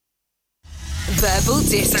Verbal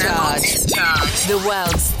Discharge. The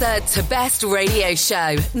world's third to best radio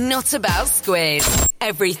show, not about squids.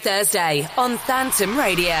 Every Thursday on Phantom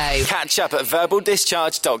Radio. Catch up at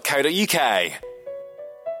verbaldischarge.co.uk.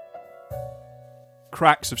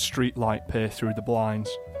 Cracks of streetlight peer through the blinds,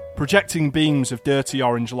 projecting beams of dirty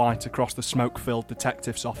orange light across the smoke-filled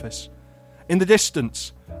detective's office. In the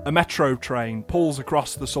distance, a metro train pulls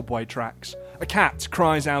across the subway tracks. A cat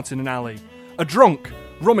cries out in an alley. A drunk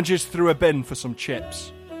rummages through a bin for some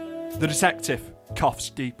chips. The detective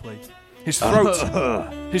coughs deeply. His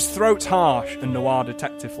throat's harsh and noir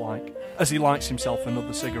detective-like as he lights himself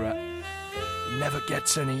another cigarette. It never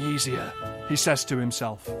gets any easier, he says to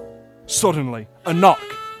himself. Suddenly, a knock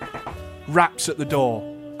raps at the door,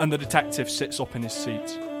 and the detective sits up in his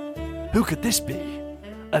seat. Who could this be?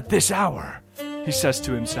 At this hour, he says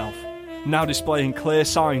to himself, now displaying clear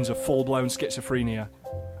signs of full-blown schizophrenia.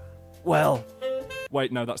 Well...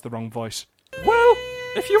 Wait, no, that's the wrong voice. Well,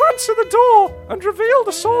 if you answer the door and reveal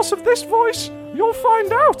the source of this voice, you'll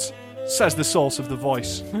find out, says the source of the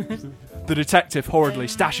voice. The detective hurriedly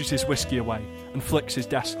stashes his whiskey away and flicks his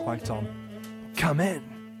desk light on. Come in,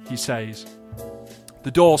 he says.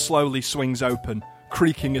 The door slowly swings open,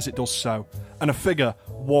 creaking as it does so, and a figure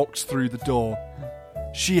walks through the door.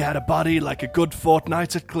 She had a body like a good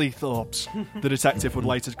fortnight at Cleethorpes, the detective would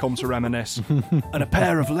later come to reminisce, and a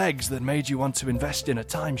pair of legs that made you want to invest in a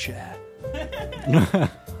timeshare.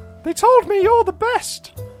 They told me you're the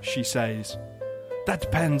best, she says. That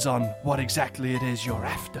depends on what exactly it is you're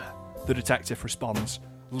after, the detective responds,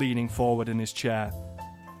 leaning forward in his chair.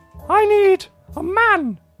 I need a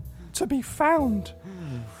man to be found.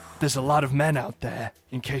 There's a lot of men out there,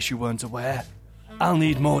 in case you weren't aware. I'll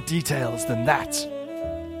need more details than that.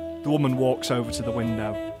 The woman walks over to the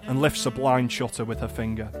window and lifts a blind shutter with her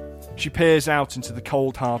finger. She peers out into the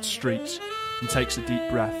cold, hard streets and takes a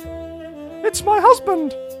deep breath. It's my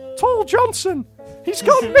husband, Tall Johnson. He's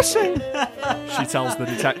gone missing, she tells the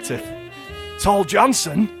detective. Tall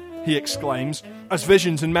Johnson? He exclaims, as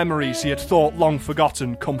visions and memories he had thought long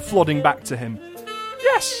forgotten come flooding back to him.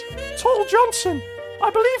 Yes, Tall Johnson.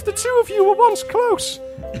 I believe the two of you were once close.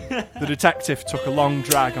 The detective took a long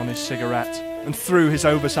drag on his cigarette and threw his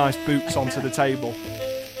oversized boots onto the table.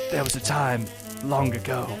 There was a time, long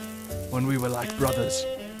ago, when we were like brothers.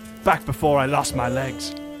 Back before I lost my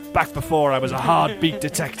legs. Back before I was a hard-beat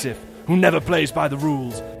detective who never plays by the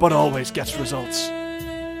rules, but always gets results.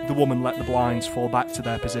 The woman let the blinds fall back to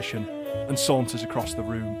their position and saunters across the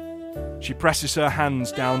room. She presses her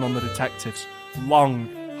hands down on the detective's long,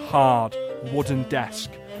 hard, wooden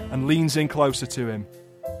desk and leans in closer to him.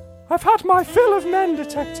 I've had my fill of men,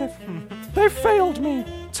 detective. They've failed me,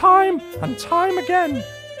 time and time again,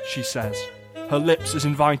 she says, her lips as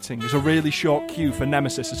inviting as a really short queue for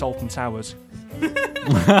Nemesis at Alton Towers.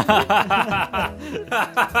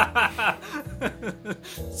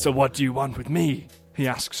 So what do you want with me? He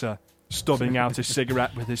asks her, stubbing out his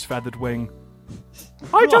cigarette with his feathered wing.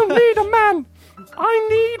 I don't need a man. I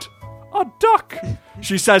need a duck,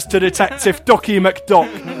 she says to Detective Ducky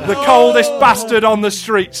McDuck, the coldest bastard on the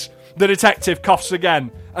streets. The detective coughs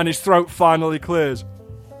again, and his throat finally clears.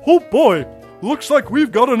 Oh boy, looks like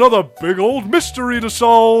we've got another big old mystery to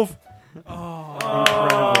solve.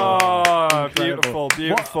 Beautiful,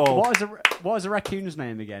 beautiful. What is a raccoon's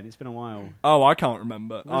name again? It's been a while. Oh, I can't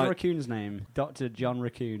remember. What's a raccoon's name? Dr. John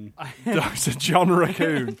Raccoon. Dr. John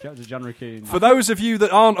Raccoon. Dr. John Raccoon. For those of you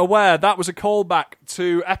that aren't aware, that was a callback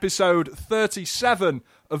to episode 37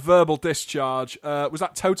 of Verbal Discharge. Was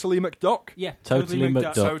that Totally McDuck? Yeah, Totally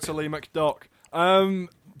McDuck. Totally McDuck.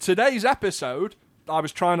 Today's episode, I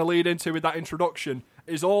was trying to lead into with that introduction,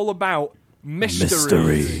 is all about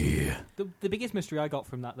mysteries. The biggest mystery I got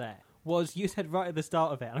from that there was you said right at the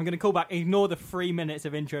start of it, and I'm going to call back, ignore the 3 minutes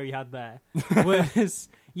of intro you had there, was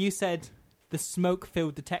you said the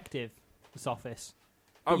smoke-filled detective's office.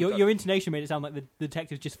 But your intonation made it sound like the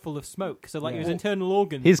detective's just full of smoke. So like his internal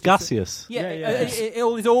organs. He's gaseous.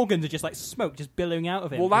 All his organs are just like smoke, just billowing out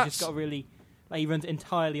of him. Well, He's just got a really... Like he runs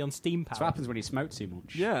entirely on steam power. That's what happens when he smokes too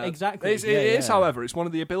much. Yeah, exactly. It is, however, it's one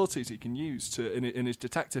of the abilities he can use to in his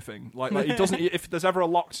detective thing. Like he doesn't. If there's ever a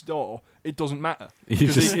locked door, it doesn't matter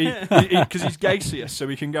because he's gaseous, so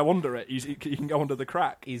he can go under it. He can go under the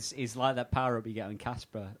crack. He's like that power up you get on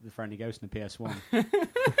Casper, the friendly ghost in the PS1.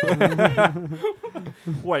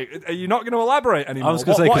 Wait, are you not going to elaborate anymore? I was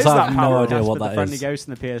going to say because I have no idea what the that friendly is. ghost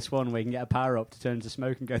in the PS1 where you can get a power up to turn into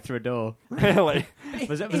smoke and go through a door. Really?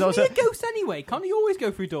 Isn't he a ghost anyway? Can't he always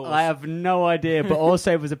go through doors? I have no idea, but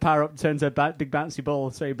also it was a power up to turn to a big bouncy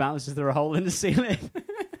ball, so he bounces through a hole in the ceiling.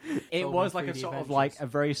 It was like a sort of like a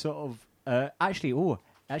very sort of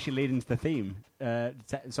actually lead into the theme,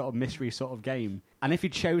 sort of mystery sort of game. And if you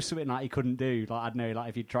chose something like you couldn't do, like I don't know, like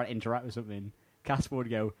if you try to interact with something, Casper would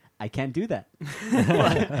go, "I can't do that,"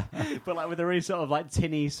 but like with a really sort of like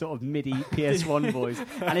tinny sort of MIDI PS1 voice.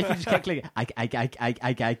 And if you just kept clicking, I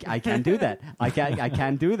can't do that. I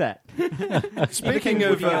can't do that.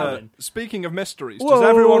 Speaking of mysteries, does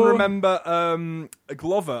everyone remember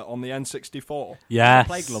Glover on the N64? Yes.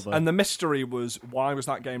 Play Glover. And the mystery was, why was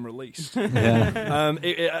that game released? Yeah.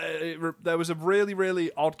 There was a really,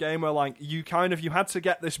 really odd game where like you had to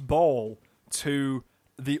get this ball to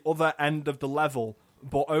the other end of the level,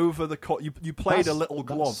 but over the you played a little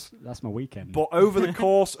glove. That's my weekend. But over the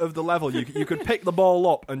course of the level, you could pick the ball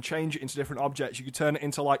up and change it into different objects. You could turn it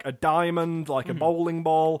into like a diamond, like a bowling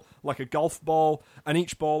ball, like a golf ball, and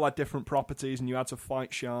each ball had different properties, and you had to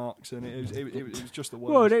fight sharks, and it was just the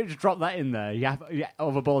worst. Whoa, don't just drop that in there. You have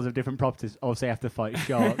other balls of different properties. Also, you have to fight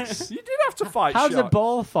sharks. You did have to fight How sharks. does a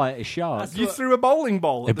ball fight a shark? You threw a bowling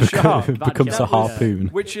ball at It the shark, becomes a harpoon.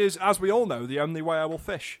 which is, as we all know, the only way I will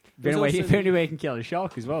fish. The only way you can kill a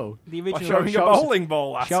shark as well. The By original throwing a bowling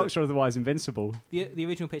ball at Sharks it. are otherwise invincible. the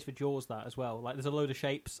original pitch for Jaws that as well. Like there's a load of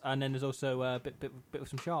shapes, and then there's also a bit of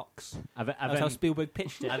some sharks. That's how Spielberg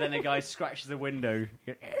pitched it. And then a guy scratches the window.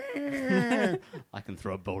 I can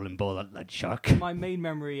throw a bowling ball at that shark My main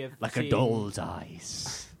memory of like a seeing- doll's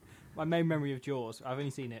eyes. My main memory of Jaws, I've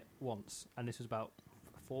only seen it once, and this was about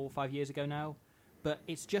 4 or 5 years ago now. But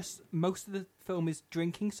it's just most of the film is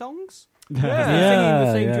drinking songs. Singing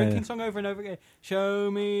the same drinking song over and over again. Show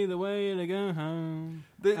me the way to go home.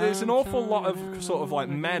 There's an awful lot of sort of like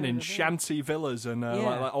men in shanty villas and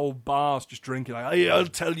like old bars just drinking. Like, hey, I'll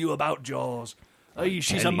tell you about Jaws. Hey,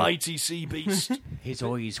 she's a mighty sea beast. His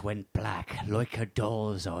eyes went black like a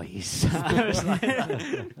doll's eyes.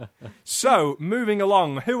 So, moving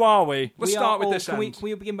along, who are we? Let's start with this Can end.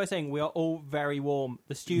 we begin by saying we are all very warm?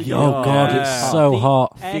 The studio. Oh God, Yeah. it's so the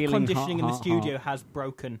hot. Air Feeling conditioning in the hot, studio has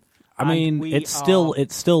broken. I And mean, we it still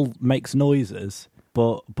are- makes noises,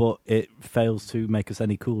 but it fails to make us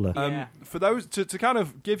any cooler. Yeah. For those to kind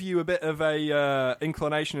of give you a bit of a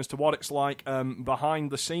inclination as to what it's like behind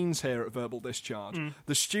the scenes here at Verbal Discharge,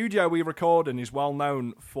 the studio we record in is well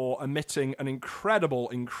known for emitting an incredible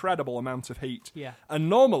amount of heat. Yeah. And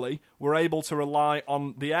normally we're able to rely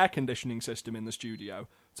on the air conditioning system in the studio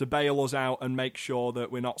to bail us out and make sure that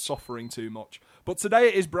we're not suffering too much. But today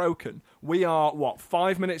it is broken. We are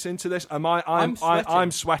 5 minutes into this? I'm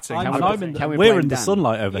sweating. We're in the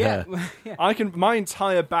sunlight over here. Yeah. My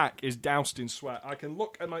entire back is doused in sweat. I can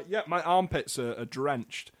look and my armpits are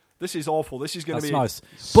drenched. This is awful. This is going to That's be nice.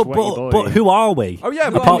 But Sweaty boy. but who are we? Oh yeah,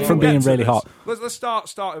 apart we'll from get being to really this. hot. Let's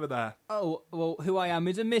start over there. Oh, well, who I am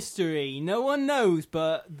is a mystery. No one knows,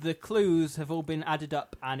 but the clues have all been added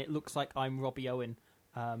up, and it looks like I'm Robbie Owen.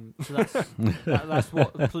 So that's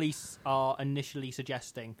what the police are initially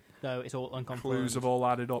suggesting, though it's all unconfirmed. Clues have all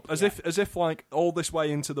added up, as if like all this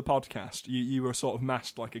way into the podcast, you were sort of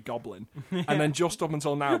masked like a goblin, and then just up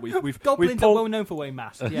until now we've Goblins are well known for wearing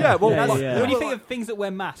masks. Yeah, well, Yeah, like- yeah. When you think of things that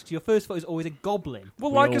wear masks, your first thought is always a goblin.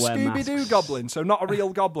 well, We like a all wear Scooby-Doo masks. goblin, so not a real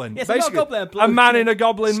goblin. Yes, not a Basically, goblin, a a bloke. man in a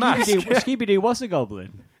goblin mask. Scooby-Doo was a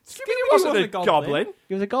goblin. Scooby-Doo wasn't a goblin.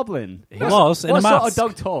 He was a goblin. He was in What a sort of mask.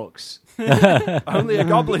 dog talks? Only a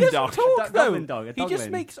goblin dog. Talk, Goblin though. dog, a He just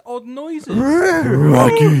doglin. makes odd noises.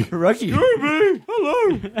 Ruggy.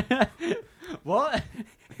 Hello. What?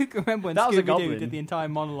 Who can remember when That was a Scooby-Doo goblin. did the entire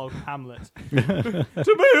monologue of Hamlet? To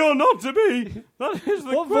be or not to be? That is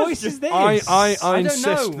the What voice is this? I I don't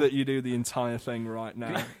insist know. that you do the entire thing right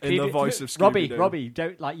now Can in you the do- voice of Scooby-Doo. Robbie,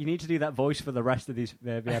 don't you need to do that voice for the rest of the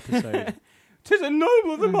episode. 'Tis a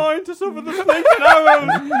noble of the mind to suffer the snake and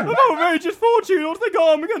arrows of outrageous fortune, or to think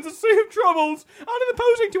arm against a sea of troubles, and in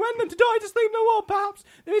opposing to end them to die to sleep no more. Perhaps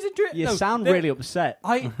there is a You sound really upset.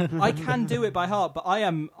 I can do it by heart, but I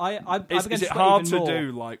began Is to it sweat hard even to more.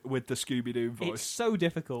 do like with the Scooby-Doo voice? It's so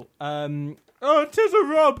difficult. Oh, 'tis a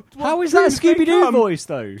rub. How is that a Scooby-Doo voice,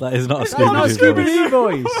 though? That is not a That's not a Scooby-Doo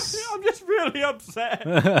voice. Scooby-Doo voice. I'm just really upset.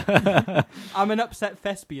 I'm an upset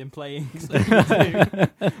thespian playing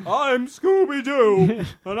Scooby-Doo. I'm Scooby-Doo,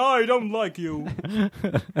 and I don't like you.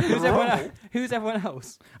 Who's everyone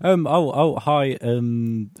else? Hi.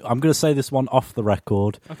 I'm going to say this one off the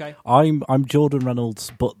record. Okay. I'm Jordan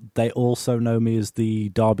Reynolds, but they also know me as the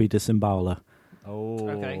Derby Disemboweler. Oh,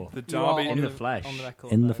 Okay. The You are Derby- on In the flesh. On the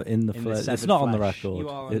record. In though. the In the flesh. It's severed not on the flesh. record. You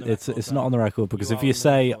are on the It's record, not on the record because You if are you on the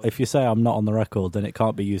say record. I'm not on the record, then it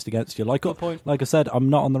can't be used against you. Like Good point. like I said, I'm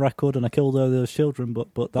not on the record and I killed all those children, but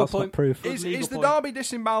that's point. not proof. Good Is legal the point. Derby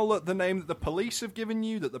Disemboweler the name that the police have given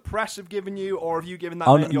you, that the press have given you, or have you given that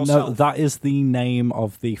Oh name yourself? no, that is the name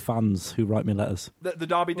of the fans who write me letters. The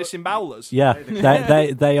Derby Disembowelers? Yeah,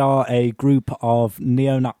 they are a group of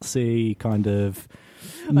neo-Nazi kind of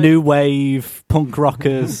new wave punk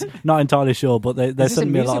rockers. Not entirely sure, but they this send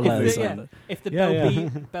a me a lot of music letters. video? and- If the Yeah,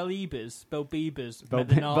 Beliebers Bel met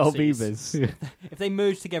the Nazis, Beavers. if they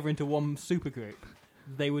merged together into one supergroup,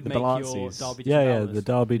 they would The make your Balazis. Derby Yeah, Disembowelers the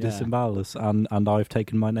Derby Yeah. Disembowelers, and I've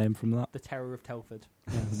taken my name from that. the Terror of Telford.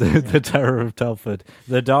 The Terror of Telford,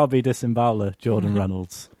 the Derby Disemboweler, Jordan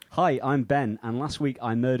Reynolds. Hi, I'm Ben, and last week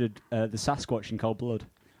I murdered the Sasquatch in cold blood.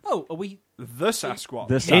 Oh, are we? The Sasquatch.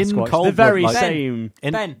 The In Sasquatch, cold the blood, very like- same.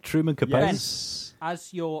 In Ben. Truman Capote. Yes.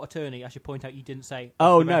 As your attorney, I should point out you didn't say.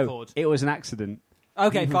 Oh off the no, record. it was an accident.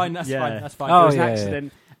 Okay, fine. That's Yeah. fine. That's fine. Oh, It was an yeah, yeah.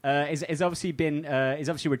 accident. He's obviously been. He's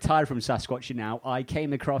obviously retired from Sasquatch now. I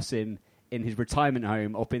came across him in his retirement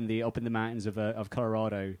home up in the mountains of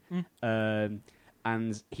Colorado,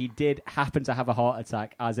 and he did happen to have a heart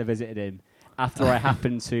attack as I visited him. After I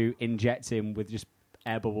happened to inject him with just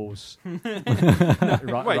air bubbles. Wait,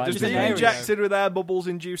 right does just an being area. injected with air bubbles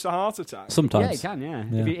induce a heart attack? Yeah, it Sometimes. can. Yeah,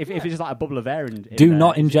 Yeah. If it's just like a bubble of air, Do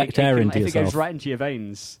not inject air into If it goes yourself. right into your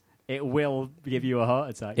veins, it will give you a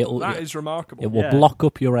heart attack. It'll, That is remarkable. it will Yeah. block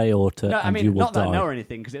up your aorta No, I and mean you will not that I know die. or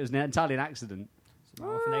anything because it was entirely an accident.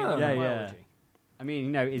 Half an alien Yeah, biology. I mean,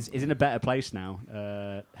 you know, is in a better place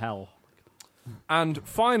now. Hell. And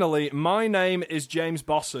finally, my name is James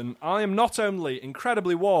Bosson. I am not only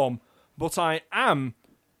incredibly warm, but I am,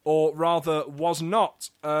 or rather was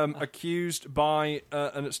not, accused by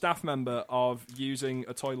a staff member of using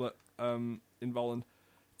a toilet involuntarily.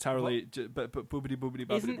 But boobity boobity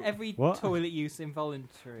boobity. Isn't every What? toilet use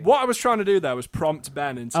involuntary? What I was trying to do there was prompt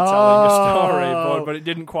Ben into telling a story, but it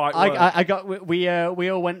didn't quite work. I got we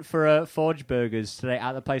all went for Forge Burgers today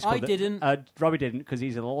at the place. I Called didn't. Robbie didn't because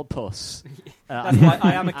he's a little puss. That's why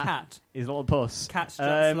I am a cat. He's a little puss. Cat So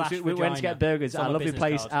slash we went to vagina. get burgers It's at on a my lovely business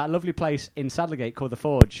place. card. At a lovely place in Saddlegate called the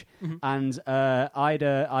Forge, Mm-hmm. and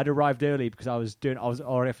I'd arrived early because I was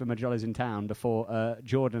already for my jollies in town before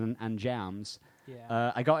Jordan and Jams.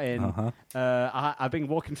 Yeah. I got in. Uh-huh. I've been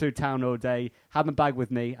walking through town all day, had my bag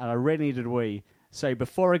with me, and I really needed a wee. So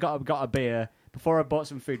before I got a beer, before I bought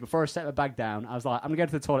some food, before I set my bag down, I was like, I'm going to go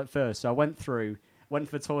to the toilet first. So I went to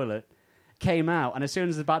the toilet, came out, and as soon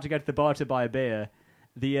as I was about to go to the bar to buy a beer,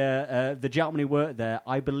 the gentleman who worked there,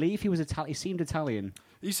 I believe he was Italian. He seemed Italian.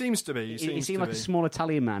 He seems to be. He seemed like a small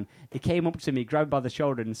Italian man. He came up to me, grabbed me by the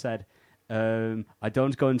shoulder, and said, I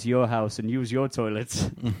don't go into your house and use your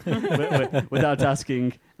toilet without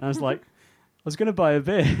asking. And I was like, I was going to buy a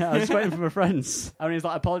beer. I was waiting for my friends. And he's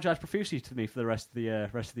like, apologised profusely to me for the rest of the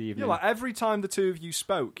evening. Yeah, like every time the two of you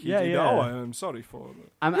spoke, you Yeah, did, yeah. oh, I'm sorry for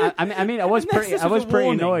it. I mean, I was Unless pretty this was a pretty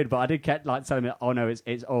warning. annoyed, but I did kept like telling me, "Oh no,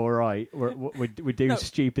 it's all right. We do No,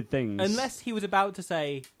 stupid things." Unless he was about to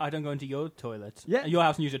say, I don't go into your toilet, Yeah. your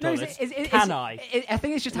house and use your No, toilet, it's- can I? I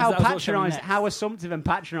think it's just That how was what was coming patronised, next. how assumptive and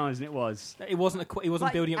patronising it was. It wasn't he wasn't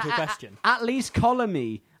Like, building up to a question. At least collar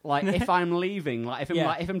me, like if I'm leaving, like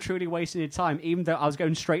Yeah. if I'm truly wasting your time, even though I was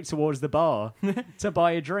going straight towards the bar to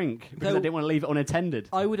buy a drink because I Though- didn't want to leave it unattended.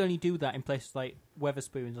 I would only do that in places like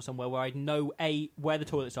Weatherspoons or somewhere where I know A, where the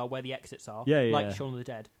toilets are, where the exits are, Yeah, yeah. like Shaun of the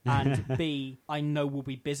Dead, and B, I know we'll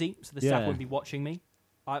be busy, so the staff Yeah. won't be watching me.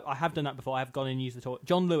 I have done that before. I have gone in and used the toilet.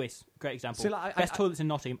 John Lewis, great example. See, like, Best toilets in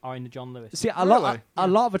Nottingham are in the John Lewis. See, a Really?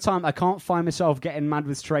 lot of the time, I can't find myself getting mad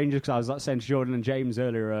with strangers because I was like saying to Jordan and James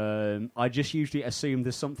earlier. I just usually assume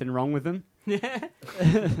there's something wrong with them.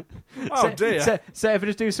 Oh, dear. So if I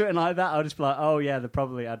just do something like that, I'll just be like, oh yeah, they're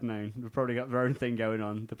probably, I don't know, they've probably got their own thing going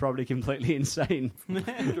on. They're probably completely insane.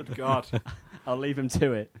 Good God. I'll leave them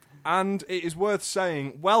to it. And it is worth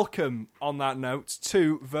saying, welcome on that note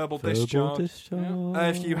to Verbal Discharge.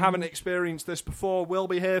 If you haven't experienced this before, we'll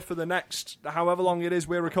be here for the next however long it is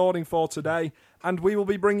we're recording for today, and we will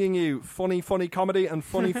be bringing you funny comedy and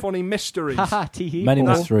funny mysteries. Haha, tee-hee. Many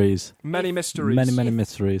Paul. mysteries. Many mysteries. Many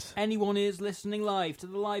mysteries. Anyone is listening live to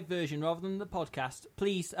the live version rather than the podcast,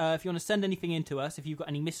 please, if you want to send anything in to us, if you've got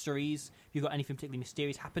any mysteries, if you've got anything particularly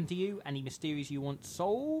mysterious happen to you, any mysteries you want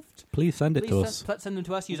solved, Please send it to please us. send them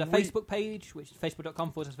to us. Use our Facebook page, which is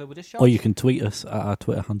facebook.com/verbal-discharge. Or you can tweet us at our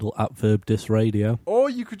Twitter handle at VerbDisRadio. Or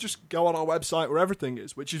you could just go on our website where everything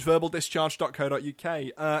is, which is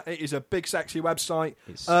verbaldischarge.co.uk. It is a big, sexy website.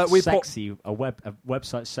 It's We put sexy. A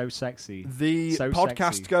website so sexy. the So podcast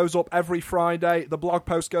sexy. goes up every Friday. The blog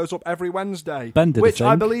post goes up every Wednesday. Ben did a which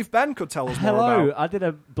I thing. believe Ben could tell us more Hello, about. I did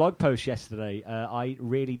a blog post yesterday. I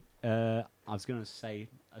really, I was going to say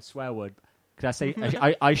a swear word. Could I say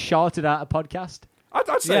I sharted out a podcast? I'd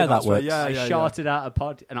say Yeah, that's that right. works. Yeah, I yeah, sharted out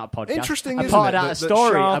not a podcast. Interesting, I isn't parted it, out that- a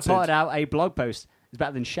story. I that parted sharted? out a blog post. It's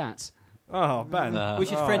better than shat. Oh, Ben. Which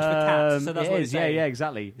is French for cats, so that's it what is. it's Yeah, saying. yeah,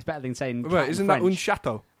 exactly. It's better than saying. cat Wait, in isn't that un French.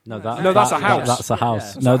 chateau? No, No, that's a house. That's a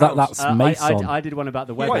house. It's No, a house. that's Mason. I did one about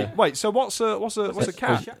the weather. Wait. So what's a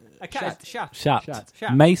cat? A cat is shat. Shat.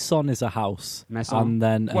 Shat. Mason is a house. Maison. And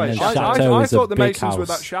then Wait, Chateau I is a thought the big Masons house. were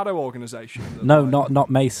that shadow organisation. No, not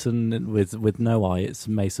Mason with no eye. It's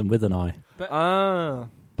Mason with an eye. Ah,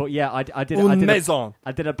 But yeah, I did. un maison.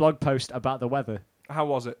 I did a blog post about the weather. How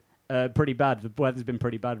was it? Pretty bad. The weather's been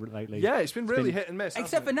pretty bad lately. Yeah, it's been really been- hit and miss.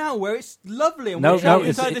 Except for hasn't now, where it's lovely and No, we're no,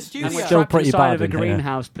 inside the it's- studio. And we're Still trapped pretty inside bad of a in here.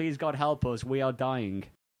 greenhouse. Please God help us. We are dying.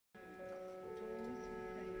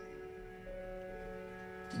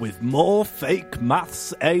 With more fake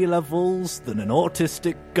maths A-levels than an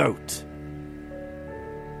autistic goat.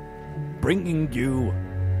 Bringing you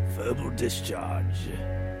Verbal Discharge.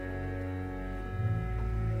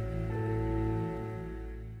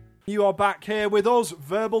 You are back here with us,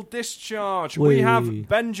 Verbal Discharge. Whee. We have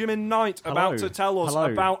Benjamin Knight about Hello. to tell us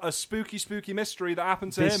Hello. about a spooky mystery that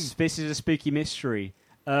happened to him. This is a spooky mystery.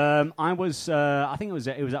 I was, I think it was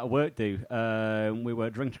at a work do. We were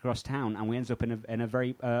drinking across town, and we ended up in a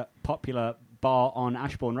very popular bar on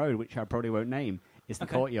Ashbourne Road, which I probably won't name. It's the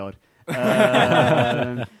Courtyard.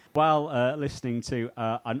 While listening to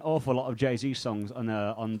an awful lot of Jay-Z songs on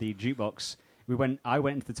the jukebox, I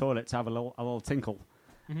went into the toilet to have a little tinkle,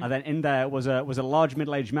 and then in there was a large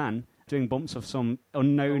middle-aged man doing bumps of some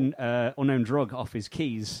unknown drug off his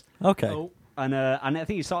keys. Okay. Oh, And I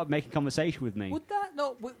think he started making conversation with me. would that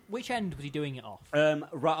not? Which end was he doing it off?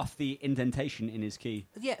 Right off the indentation in his key.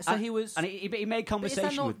 Yeah, so he was. And he made But is that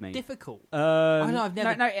conversation not with me. difficult? I know, I've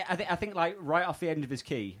never- No, I think like right off the end of his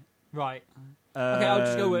key. Right. Okay, I'll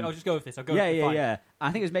just go with this. I'll go. Yeah. fine.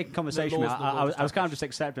 I think he was making conversation. The with me. laws I was kind of established. just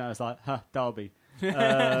accepting. I was like, "Huh, Derby."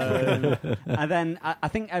 And then I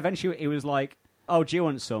think eventually he was like, "Oh, do you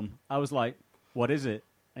want some?" I was like, "What is it?"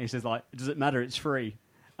 And he says like, "Does it matter? It's free."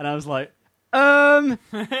 And I was like,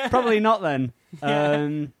 probably not then.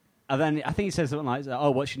 And then I think he said something like,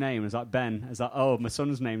 "Oh, what's your name?" I was like, "Ben." I was like, "Oh, my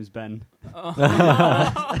son's name's Ben."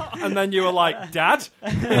 And then you were like, Dad?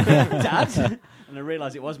 Dad? And I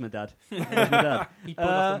realised it was my dad. It was my dad. He pulled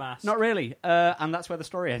off the mask. Not really. And that's where the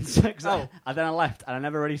story ends. 'Cause Oh. and then I left, and I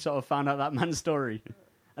never really sort of found out that man's story.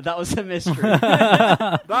 And that was a mystery.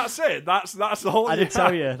 That's it. That's the whole. I didn't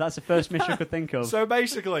tell you. That's the first mystery I could think of. So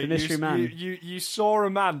basically, The mystery man. you saw a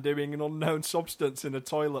man doing an unknown substance in a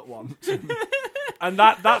toilet once, and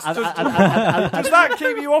that's just. Does that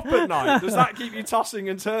keep you up at night? Does that keep you tossing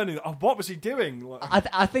and turning? Oh, what was he doing? Like,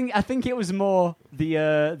 I think it was more the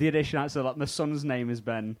addition actually, like my son's name is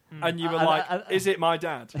Ben. and you were I- like, I- "Is it my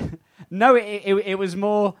dad?" No, it was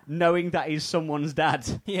more knowing that he's someone's dad.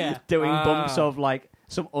 Yeah. Doing bumps Ah. of like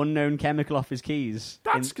some unknown chemical off his keys.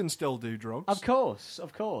 Dads can still do drugs. Of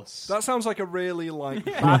course. That sounds like a really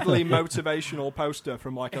badly motivational poster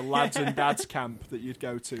from like a lads and dads camp that you'd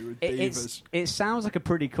go to with beavers. It sounds like a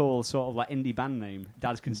pretty cool sort of like indie band name.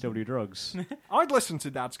 Dads Can Still Do Drugs. I'd listen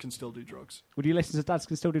to Dads Can Still Do Drugs. Would you listen to Dads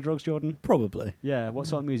Can Still Do Drugs, Jordan? Probably. Yeah. What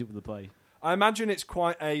sort of music would they play? I imagine it's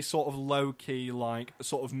quite a sort of low key, like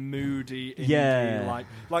sort of moody, indie, Yeah.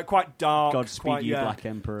 like quite dark. Godspeed quite, You yeah. Black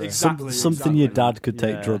Emperor. Exactly. Something your dad could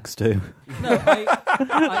take Yeah. drugs to. No,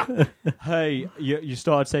 I Hey, you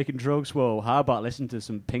started taking drugs? Well, how about listening to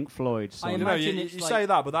some Pink Floyd? I You Son? know, imagine you it's you like- say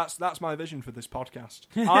that, but that's my vision for this podcast.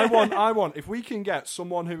 I want if we can get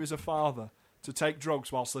someone who is a father to take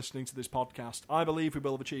drugs whilst listening to this podcast, I believe we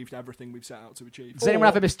will have achieved everything we've set out to achieve. Does anyone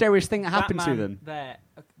have a mysterious thing that that happened to man them? There.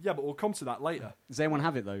 Yeah, but we'll come to that later. Does anyone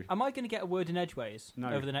have it though? Am I going to get a word in edgeways No.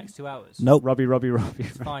 over the next 2 hours? Nope. Robbie.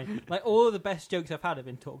 It's fine. Like all of the best jokes I've had have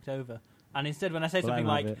been talked over, and instead when I say Well, something I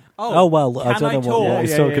like, have it. Oh, well, I can don't know talk? what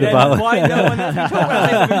he's Yeah, talking yeah, Then about. why no one lets me talk when I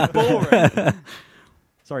say something boring?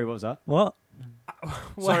 Sorry, what was that? What?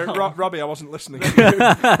 Sorry, Well- Robbie, I wasn't listening.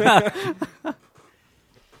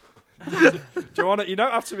 Do you want it? You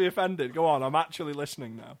don't have to be offended. Go on, I'm actually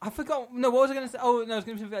listening now. I forgot. No, what was I going to say? Oh, no, I was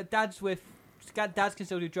going to say dads can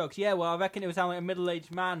still do drugs. Yeah, well, I reckon it was like a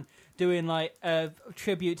middle-aged man doing like a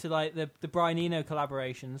tribute to like the Brian Eno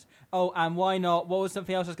collaborations. Oh, and why not? What was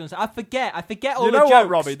something else I was going to say? I forget all You the know jokes. what,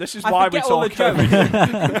 Robbie? This is I why we forget all the talk over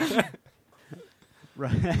jokes. you.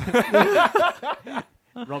 Right.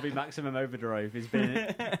 Robbie Maximum Overdrive. He's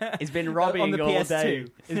been robbing On the all PS2. day.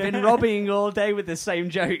 He's been robbing all day with the same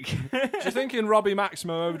joke. Do you think in Robbie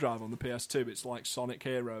Maximum Overdrive on the PS2 it's like Sonic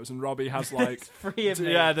Heroes and Robbie has like Three of them.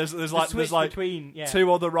 yeah, there's like between, yeah.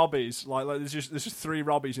 two other Robbies. Like there's just three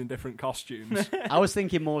Robbies in different costumes. I was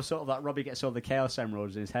thinking more sort of like Robbie gets all the Chaos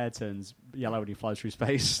Emeralds and his hair turns yellow when he flies through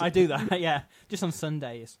space. I do that, yeah. Just on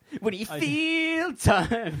Sundays. When you feel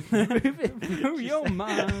time. Oh, your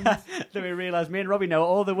mind. Then we realise me and Robbie know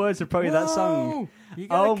all the words of probably that song. Whoa, you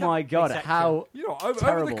gotta Oh cut- my god, etc. how You know, over the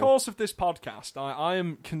Terrible. course of this podcast, I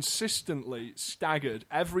am consistently staggered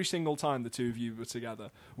every single time the two of you were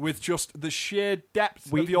together with just the sheer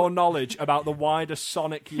depth of your knowledge about the wider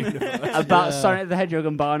Sonic universe. about Sonic the Hedgehog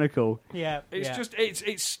and Barnacle. Yeah, It's yeah. just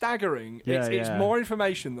it's staggering. Yeah, it's yeah. more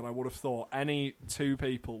information than I would have thought any two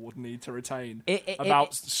people would need to retain It-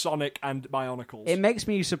 about Sonic and Bionicles. It makes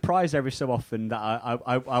me surprised every so often that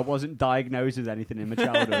I wasn't diagnosed with anything in my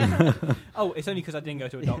childhood. Oh, it's only because I didn't go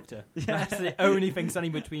to a doctor. That's the only thing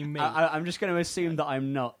standing between me. I'm just going to assume that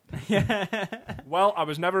I'm not. Well, I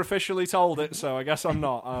was never officially told it, so I guess I'm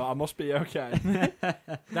not. I must be okay.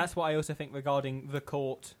 That's what I also think regarding the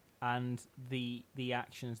court and the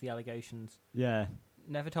actions, the allegations. Yeah.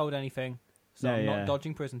 Never told anything, so Yeah, I'm yeah. not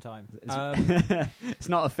dodging prison time. It's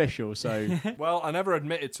not official, so Well, I never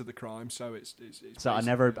admitted to the crime, so it's so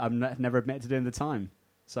basically- I'm never admitted to doing the time.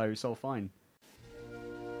 So it's all fine.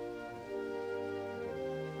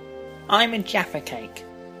 I'm a Jaffa Cake.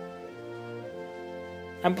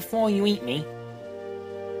 And before you eat me,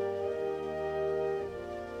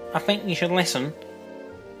 I think you should listen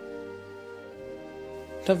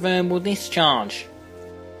to Verbal Discharge.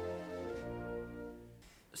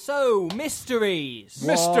 So, mysteries.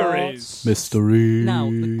 mysteries. Mystery. Now,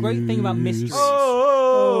 the great thing about mysteries.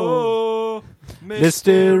 Oh,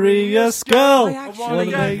 Mysterious girl. I actually- wanna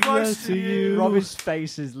get close to you. Robbie's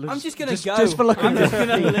face is. I'm just gonna just, go. Just for looking I'm at just his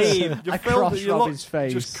gonna face. leave. You I feel cross that you Robbie's look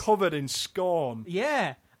face. just covered in scorn.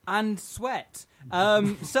 Yeah, and sweat.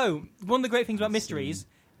 So, one of the great things about mysteries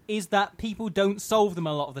is that people don't solve them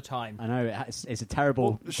a lot of the time. I know it's a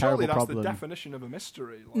terrible, Well, surely terrible that's problem. the definition of a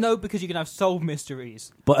mystery. Like. No, because you can have solved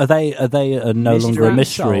mysteries. But are they no longer a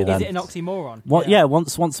mystery solved. then? Is it an oxymoron? What? Yeah.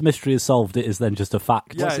 Once a mystery is solved, it is then just a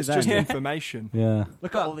fact. Yeah, What's it's it just then? information. Yeah.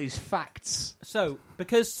 Look at all these facts. So,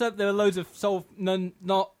 because there are loads of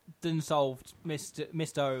not unsolved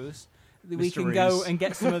mysteries, we can go Mysteries. and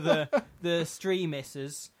get some of the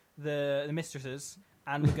streamisses, the mistresses,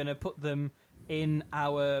 and we're going to put them in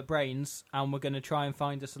our brains, and we're going to try and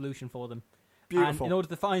find a solution for them. Beautiful. And in order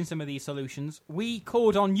to find some of these solutions, we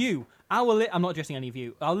called on you. I'm not addressing any of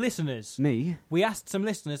you. Our listeners. Me? We asked some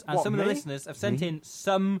listeners, and What, some of the me? listeners have sent in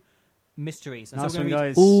some mysteries. And Nice so one, we're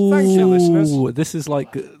going guys. Thank you, listeners. Ooh, this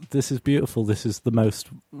is beautiful. This is the most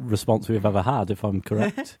response we've ever had, if I'm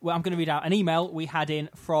correct. Well, I'm going to read out an email we had in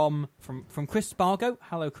from Chris Spargo.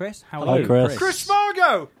 Hello, Chris. How Hello, are you? Chris. Chris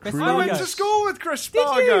Spargo! Chris I went Spargo. to school with Chris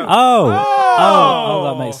Spargo!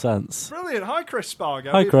 Oh, that makes sense. Brilliant. Hi, Chris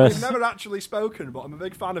Spargo. Hi, Chris. We've never actually spoken, but I'm a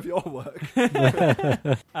big fan of your work.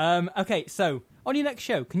 Okay, so on your next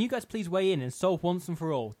show, can you guys please weigh in and solve once and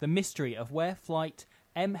for all the mystery of where flight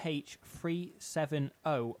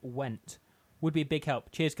MH370 went? Would be a big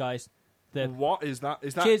help. Cheers, guys. What is that?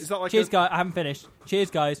 Is that, Cheers, is that like cheers, a... guys. I haven't finished.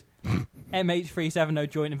 Cheers, guys. MH370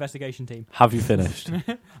 Joint Investigation Team. Have you finished?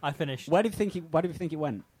 I finished. Where do you think it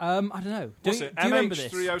went? I don't know. Do What's you it? remember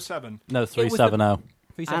this? MH307. No, was the- 370.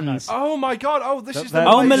 370. And- Oh my god! Oh, this is The- the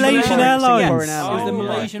Oh, Malaysian Yeah, Airlines. it was the Oh my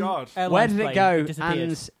Malaysian God. Airlines Where did it plane go? disappeared.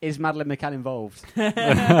 And is Madeleine McCann involved?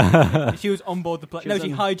 She was on board the plane. She No, was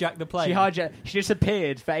she on- hijacked the plane. She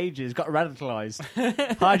disappeared for ages, got radicalised,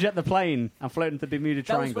 hijacked the plane, and floated into the Bermuda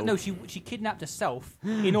That was, Triangle. no, she kidnapped herself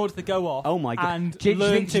in order to go off. Oh my God. And Do you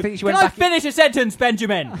learn think to. she went Can I back- finish a sentence,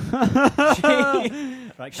 Benjamin?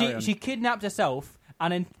 Right, carry on. she kidnapped herself,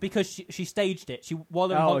 and then because she staged it, while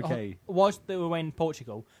they okay. were in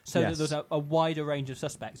Portugal, so that Yes. there was a wider range of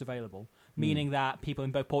suspects available, meaning that people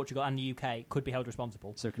in both Portugal and the UK could be held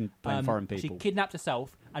responsible. So can blame foreign She people. kidnapped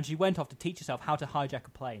herself, and she went off to teach herself how to hijack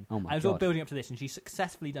a plane. Oh my and it was all God. building up to this, and she's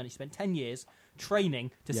successfully done it. She spent 10 years training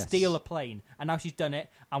to Yes. steal a plane, and now she's done it,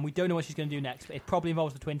 and we don't know what she's going to do next, but it probably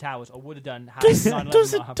involves the Twin Towers, or would have done. had 9/11 not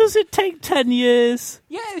happened. Does it take 10 years?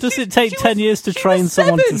 Yeah, Does she- it take she 10 was- years to she train was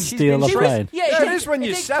someone to 7. steal a She was- plane? Yeah, it is when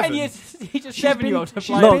you're takes 10 7. years to teach a 7-year-old to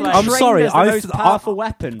fly Look, a plane. I'm trained sorry, as the I most th- powerful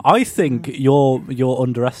weapon. I think you're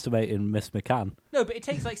underestimating Miss McCann. No, but it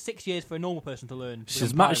takes like 6 years for a normal person to learn. to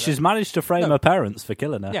She's become a pilot. she's managed to frame No. her parents for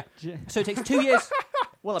killing her. Yeah. So it takes 2 years.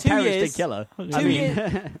 Well, the 2 parents years- did kill her.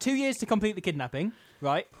 2 years to complete the kidnapping,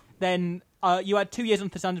 right? Then you had 2 years on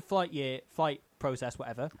the standard flight process,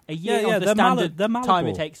 whatever. A year yeah, of the they're standard they're time malleable.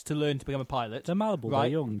 it takes to learn to become a pilot. They're malleable. Right.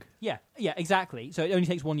 They're young. Yeah, exactly. So it only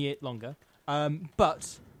takes 1 year longer.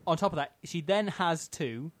 But on top of that, she then has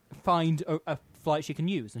to find a flight she can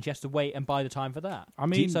use, and she has to wait and buy the time for that. I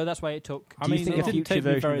mean, so that's why it took. I Do you mean, think it a didn't future take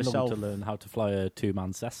me version very of long yourself- to learn how to fly a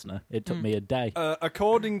two-man Cessna. It took me a day.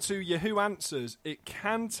 According to Yahoo Answers, it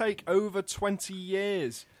can take over 20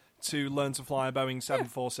 years to learn to fly a Boeing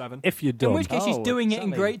 747. If you're done. In which case, she's Oh, doing it in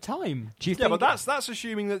exactly. great time. Do you Yeah, think? but that's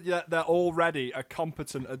assuming that they're already a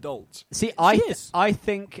competent adult. See, is. I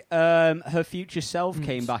think her future self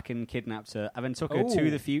came back and kidnapped her, and then took her Oh. to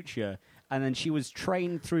the future, and then she was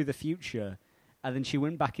trained through the future, and then she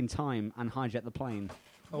went back in time and hijacked the plane.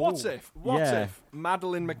 What if Yeah.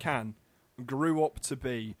 Madeleine McCann grew up to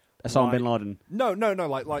be Osama like- bin Laden. No,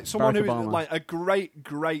 like someone Barack who is Obama. like a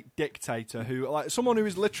great dictator who like someone who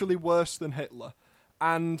is literally worse than Hitler,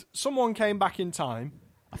 and someone came back in time,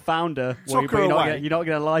 I found her. Took but her you're not away. gonna- you're not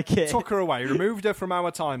going to like it. took her away, removed her from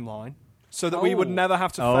our timeline, so that we would Oh. never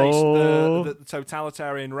have to face the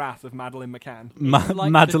totalitarian wrath of Madeleine McCann. Like the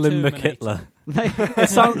Madeline Terminator.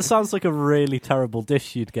 McHitler. It sounds like a really terrible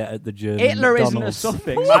dish you'd get at the German Hitler isn't a McDonald's.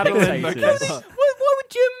 suffix. Madeline Dictators. McHitler. Why would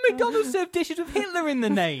German McDonald's serve dishes with Hitler in the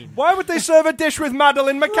name? Why would they serve a dish with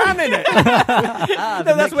Madeleine McCann in it?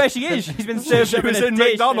 No, that's where she is. She's been served She up was a in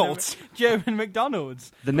dish McDonald's. a German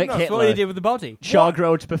McDonald's. The Mick That's what they Hitler. did with the body.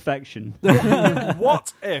 Char-grow to perfection.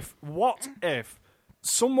 What if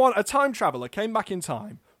a time traveller came back in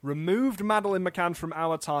time, removed Madeleine McCann from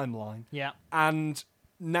our timeline, Yeah. and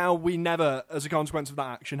now we never, as a consequence of that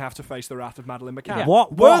action, have to face the wrath of Madeleine McCann? Yeah.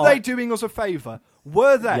 What? Were what? they doing us a favour?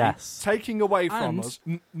 Were they Yes. taking away from And us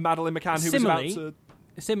Madeleine McCann, who similarly- was about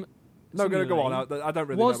to... Sim- No, go on. similarly, I don't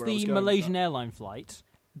really know was where I was the going with Malaysian that. airline flight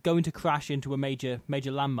going to crash into a major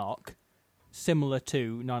landmark similar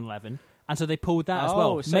to 9/11? And so they pulled that as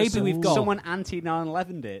well. so Maybe we've got someone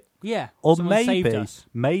anti-9/11'd it. yeah, Or someone saved us.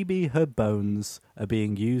 maybe her bones are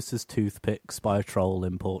being used as toothpicks by a troll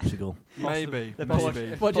in Portugal. Maybe. The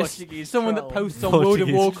Maybe. What, just Portuguese someone troll. that posts on World of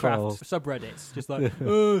Portuguese Warcraft troll. subreddits, just like,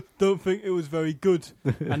 don't think it was very good.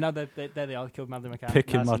 And now there they are, killed Madeleine McCann.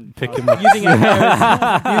 Picking That's my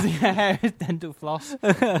using her hair as dental floss,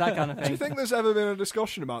 that kind of Do you thing. think there's ever been a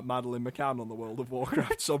discussion about Madeleine McCann on the World of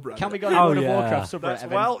Warcraft subreddit? Can we go to Oh, World of yeah. Warcraft subreddit? That's,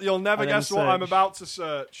 and well, you'll never and then guess what I'm search. about to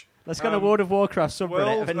search. Let's go to World of Warcraft subreddit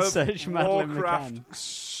World and of search Madeleine Warcraft McCann.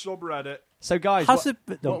 subreddit. So, guys, Has what, it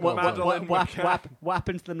been- what, what, what, Madeleine what, McCann. what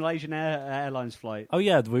happened to the Malaysian Airlines flight? Oh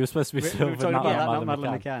yeah, we were supposed to be We still were talking about that, not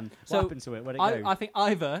Madeleine McCann. McCann. So, What happened to it? Where'd it go? I think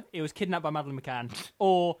either it was kidnapped by Madeleine McCann,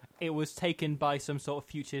 or it was taken by some sort of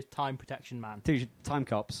future time protection man. Dude, time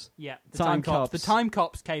cops. Yeah, the Time cops. The cops. time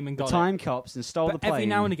cops came and The got time it. cops and stole But the plane. every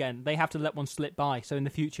now and again, they have to let one slip by, so in the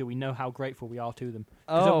future we know how grateful we are to them.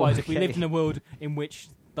 Because Oh, otherwise, if we okay. lived in a world in which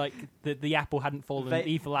like the apple hadn't fallen, the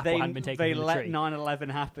evil apple hadn't been taken they from the let tree. 9/11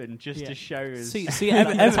 happen just Yeah. to show us See, that ev-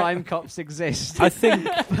 the ev- time cops exist, I think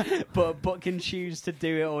but can choose to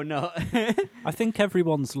do it or not. I think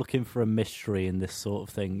everyone's looking for a mystery in this sort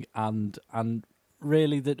of thing, and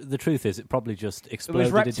really the truth is it probably just exploded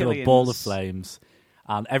into a ball of reptilians. flames,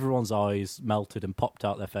 and everyone's eyes melted and popped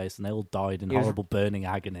out their face, and they all died in It was- horrible burning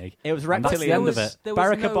agony. It was And that's the end reptilians. of it. There was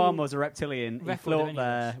Barack no Obama was a reptilian. He record flew of up any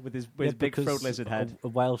there of this. with his Yeah, big because frog lizard head. A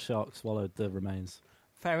whale shark swallowed the remains,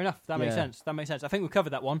 Fair enough. That makes Yeah. sense. That makes sense. I think we've covered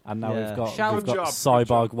that one. and now Yeah. we've got Shall we've we- got Good job, good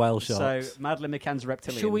cyborg job. whale So sharks. Madeleine McCann's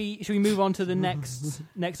reptilian. Should we move on to the next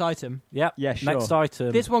item? Yep. Yeah, sure. Next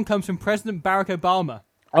item. This one comes from President Barack Obama.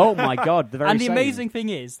 Oh my God! The very And the same. amazing thing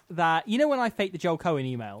is that, you know when I faked the Joel Cohen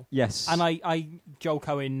email, Yes. and I Joel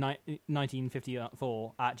Cohen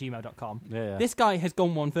 1954 at gmail.com, Yeah. this guy has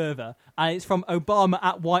gone one further, and it's from Obama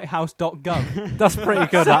at whitehouse.gov. That's pretty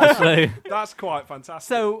good, actually. That's quite fantastic.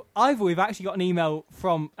 So either we've actually got an email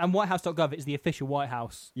from, and whitehouse.gov is the official White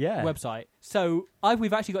House Yeah. website, so either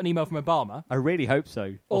we've actually got an email from Obama, I really hope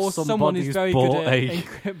so. or Or someone is somebody's very good bought at a-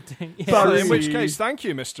 encrypting. Yeah. Well, in Sorry. which case, thank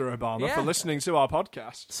you, Mr. Obama, Yeah. for listening to our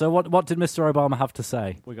podcast. So what did Mr. Obama have to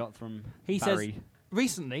say? We got from He Barry. says,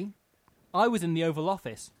 recently, I was in the Oval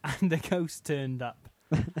Office and a ghost turned up.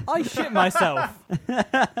 I shit myself.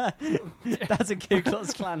 That's a Ku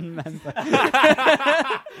Klux Klan member.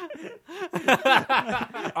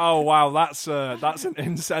 Oh wow, that's an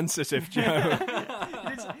insensitive joke.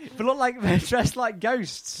 But look like they're dressed like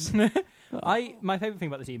ghosts. My favourite thing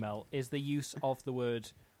about this email is the use of the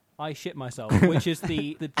word "I shit myself," which is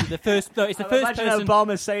the first. No, it's the first Imagine person.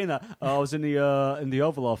 Obama saying that. I was in the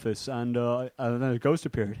Oval Office and then a ghost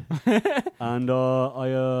appeared, and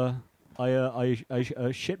I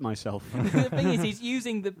I shit myself. The thing is, he's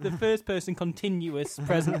using the first person continuous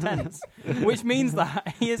present tense, which means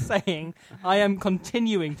that he is saying, I am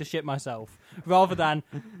continuing to shit myself, rather than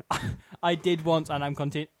I did once and I'm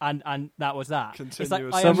and that was that. Continuous. It's like,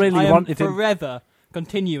 So I am, really I you am wanted him- forever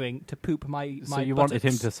continuing to poop my So you wanted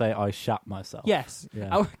him to say, I shat myself. Yes. Yeah.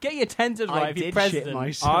 I'll get your tenses right I if you're did president. shit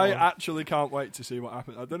myself. I actually can't wait to see what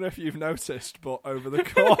happens. I don't know if you've noticed, but over the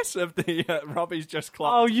course of the Robbie's just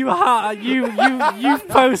clocked. Oh, you've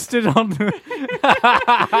posted on.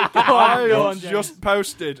 I just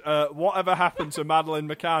posted whatever happened to Madeleine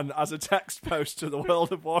McCann as a text post to the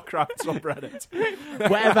World of Warcraft subreddit.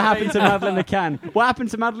 Whatever happened to Madeleine McCann? What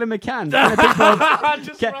happened to Madeleine McCann?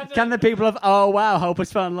 Can the people of Oh Wow help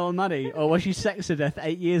us find little Maddie? Or was she sexed to death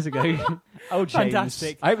 8 years ago? Oh, James.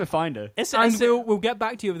 Fantastic. I hope I find her. And we'll get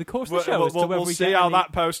back to you over the course of the show. as to whether We'll we see get how any-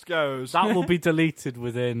 that post goes. That will be deleted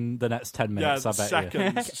within the next 10 Yeah, minutes, I bet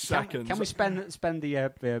seconds. Can we spend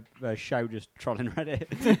the show just trolling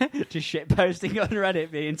Reddit, just shit posting on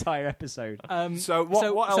Reddit the entire episode? So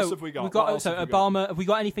what else have we got? We've got What else so have we got? Obama. Have we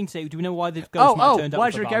got anything to say? Do we know why the ghost might have turned up? why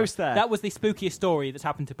with is there a Obama? ghost there? That was the spookiest story that's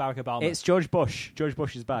happened to Barack Obama. It's George Bush. George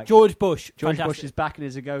Bush is back. George Bush. George Fantastic. Bush is back and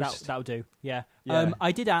is a ghost. That'll do. Yeah. Yeah.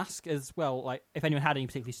 I did ask as well, like if anyone had any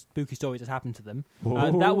particularly spooky stories that's happened to them. Ooh.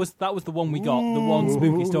 That was the one we got. The one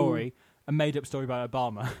spooky story, a made up story about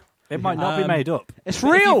Obama. It might not be made up. It's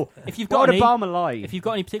But real. If you've Why got would any, Obama lie? if you've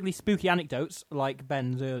got any particularly spooky anecdotes like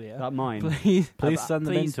Ben's earlier, That mine. please Send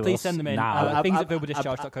them in to please us send them in. now. Things at Ab-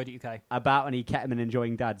 verbaldischarge.co.uk. About any ketamine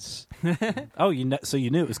enjoying dads. Oh, so you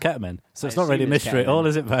knew it was ketamine. So it's I not really a assume it's mystery at all,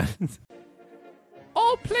 is it, Ben?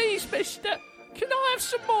 Oh, please, mister. Can I have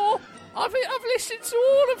some more? I've listened to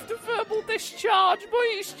all of the verbal discharge, but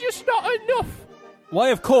it's just not enough. Why,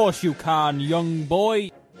 of course you can, young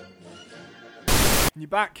boy. You're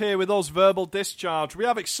back here with us, Verbal Discharge. We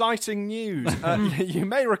have exciting news. You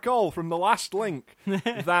may recall from the last link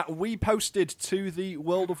that we posted to the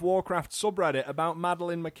World of Warcraft subreddit about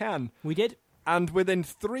Madeleine McCann. We did. And within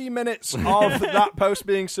 3 minutes of that post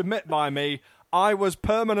being submitted by me, I was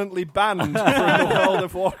permanently banned from the World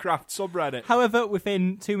of Warcraft subreddit. However,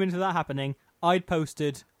 within 2 minutes of that happening, I'd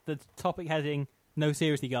posted the topic heading, "No,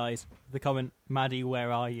 seriously, guys," the comment, "Maddie,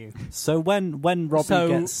 where are you?" So when Robbie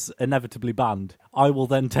gets inevitably banned, I will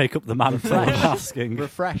then take up the mantle of asking.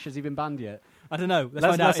 Refresh, has he been banned yet? I don't know. Let's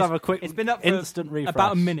find out. have a quick It's been up for instant refresh.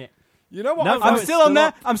 about a minute. You know what? No, I'm it's still on still there.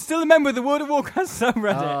 up. I'm still a member of the World of Warcraft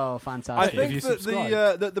subreddit. Oh, I fantastic. If you think that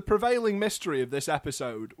subscribe. the prevailing mystery of this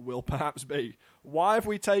episode will perhaps be, why have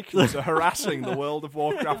we taken to harassing the World of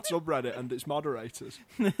Warcraft subreddit and its moderators?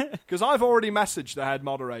 Because I've already messaged the head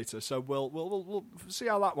moderator, so we'll see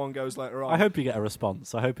how that one goes later on. I hope you get a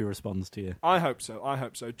response. I hope he responds to you. I hope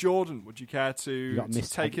so. Jordan, would you care to got Miss-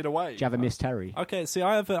 take it away? Do you have a Miss Terry? Okay, see,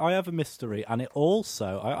 I have a mystery, and it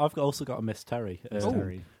also I've also got a Miss Terry.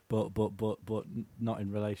 Terry. But not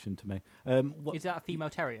in relation to me. What, Is that a female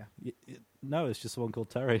terrier? no, it's just one called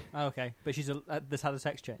Terry. Oh, okay, but she's that's had a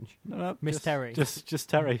sex change. No, Miss just, Terry. Just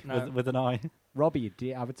Terry No. with an I. Robbie,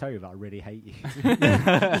 I would tell you that I really hate you.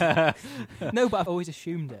 No, but I've always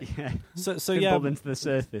assumed it. Yeah. So Been yeah. bubbled into the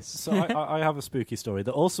surface. So I have a spooky story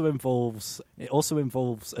that also involves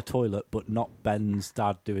a toilet, but not Ben's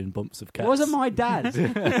dad doing bumps of It cats. wasn't my dad.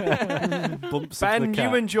 Bumps of Ben, the cat.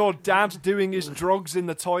 you and your dad doing his drugs in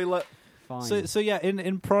the toilet. Fine. So yeah,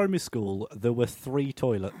 in primary school there were 3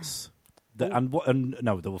 toilets,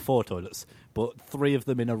 no, there were 4 toilets, but 3 of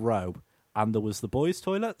them in a row, and there was the boys'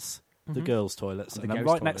 toilets, the girls' toilets, And and the then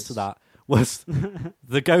ghost right next to toilets. that was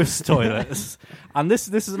the ghost toilets. And this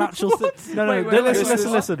is an actual thing. No, Wait,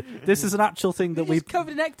 listen. This is an actual thing that He's we.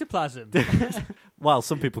 covered in ectoplasm. Well,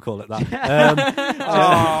 some people call it that.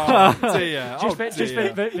 Oh dear! just for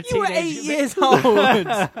the You were 8 teenage, years old.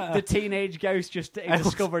 the teenage ghost just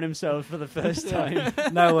discovering himself for the first time.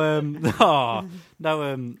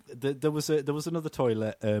 There was another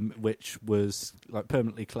toilet which was like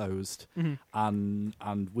permanently closed, and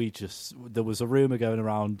there was a rumor going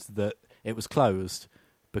around that it was closed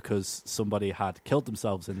because somebody had killed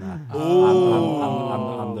themselves in there,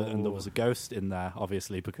 and there was a ghost in there,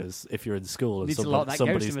 obviously, because if you're in school and Needs to lock that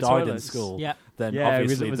somebody's ghost in the died in toilets. school, Yeah. then Yeah,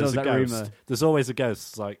 obviously was there's a that ghost. rumour. There's always a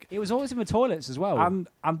ghost. Like, It was always in the toilets as well. and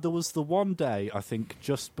there was the one day, I think,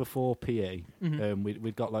 just before PE,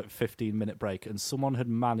 we'd got like 15-minute break, and someone had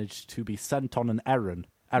managed to be sent on an errand.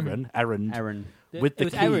 Aaron. With the it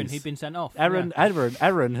was Aaron keys. who'd been sent off. Aaron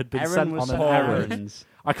had been sent was on an sent errand. errands.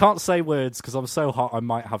 I can't say words because I'm so hot I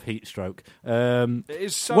might have heat stroke. It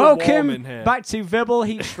is so warm in Welcome here. back to Verbal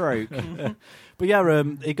Heat Stroke. But yeah,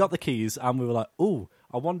 he got the keys, and we were like, "Ooh,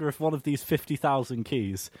 I wonder if one of these 50,000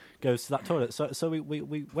 keys goes to that toilet. So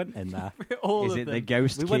we went in there. All Is of it them. the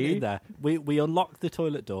ghost We key? went in there. We unlocked the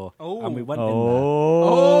toilet door and we went in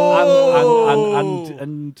Oh. there.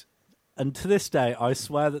 And to this day, I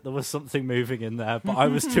swear that there was something moving in there, but I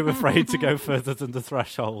was too afraid to go further than the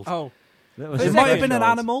threshold. Oh, That was It the might have been an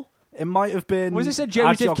threshold. animal. It might have been. Was this a our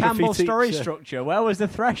Joseph geography Campbell story teacher. structure? Where was the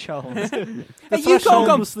threshold? The Hey, you threshold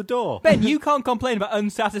can't was the door. Ben, you can't complain about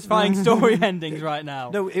unsatisfying story endings right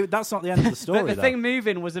now. No, that's not the end of the story. the though. thing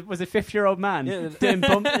moving was a 50-year-old man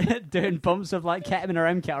Yeah. doing bumps of like ketamine or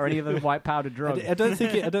MCAT or any other white powder drug. I don't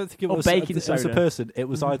think it Or was baking it was a soda. person. It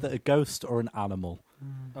was either a ghost or an animal.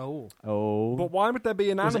 Oh, Oh, But why would there be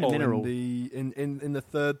an Was it a animal mineral? in the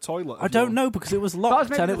third toilet? I don't know because it was locked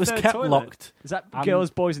maybe and the it was third kept toilet. locked. is that And- girls,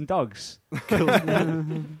 boys, and dogs?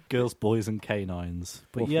 Girls, boys, and canines.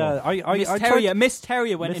 But Woof, yeah, I Miss tried. Terrier. Miss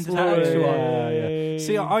Terrier went Miss into that Terrier, extra one. yeah.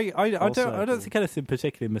 See, I Also don't think anything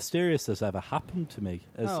particularly mysterious has ever happened to me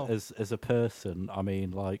Oh. as a person. I mean,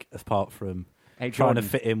 like apart from Hey, trying to Jordan.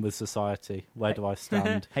 fit in with society, where do I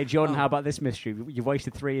stand? Hey, Jordan, how about this mystery? You've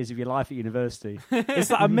wasted 3 years of your life at university. Is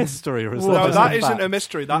that a mystery or is No, that that just isn't fact? a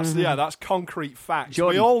mystery. That's concrete facts.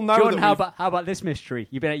 Jordan, we all know Jordan, that. how about this mystery?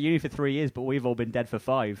 You've been at uni for 3 years, but we've all been dead for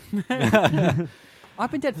 5. I've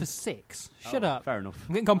been dead for 6. Shut up. Fair enough.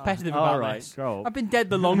 I'm getting competitive All about right, this. grow up. I've been dead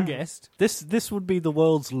the longest. This would be the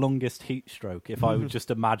world's longest heat stroke if I would just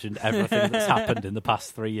imagined everything that's happened in the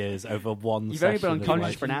past 3 years over one You've only session. been of, unconscious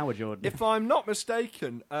like- for an hour, Jordan. If I'm not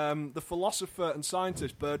mistaken, the philosopher and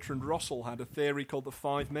scientist Bertrand Russell had a theory called the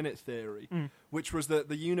 5-minute theory, which was that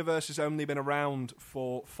the universe has only been around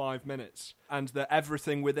for 5 minutes, and that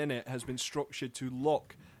everything within it has been structured to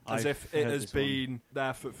look as I've if it heard has this one. been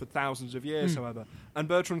there for thousands of years, however. And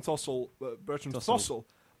Bertrand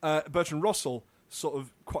Russell sort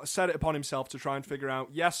of set it upon himself to try and figure out,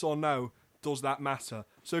 yes or no, does that matter?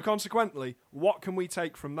 So consequently, what can we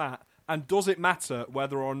take from that? And does it matter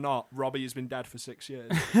whether or not Robbie has been dead for 6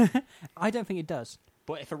 years? I don't think it does.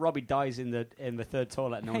 But if a Robbie dies in the third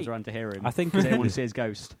toilet and no one's Hey. around to hear him, I think they want to see his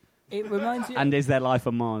ghost. It reminds me. And is there life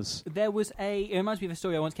on Mars? It reminds me of a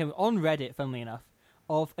story I once came on Reddit, funnily enough,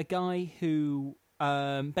 of a guy who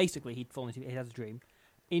basically he had a dream,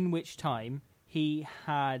 in which time he'd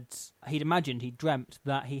dreamt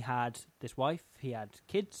that he had this wife, he had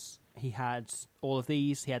kids, he had all of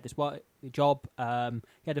these, he had this job,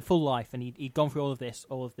 he had a full life, and he'd gone through all of this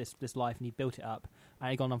life, and he built it up, and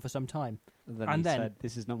it'd gone on for some time. Then And he then- said,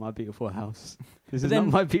 "This is not my beautiful house. This But is then-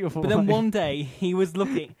 not my beautiful." But then wife." one day he was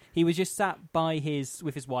just sat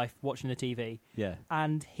with his wife watching the TV, yeah,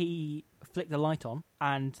 and he flicked the light on,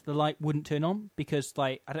 and the light wouldn't turn on because,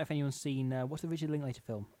 like, I don't know if anyone's seen what's the Richard Linklater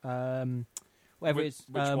film, whatever it is,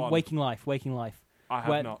 Which one? Waking Life. I have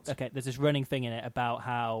Where- not. Okay, there's this running thing in it about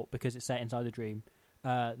how, because it's set inside a dream,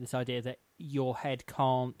 this idea that your head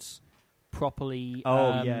can't properly,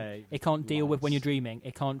 it can't deal with when you're dreaming.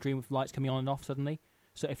 It can't dream with lights coming on and off suddenly.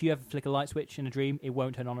 So if you ever flick a light switch in a dream, it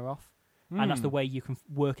won't turn on or off. And that's the way you can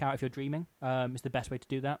work out if you're dreaming. It's the best way to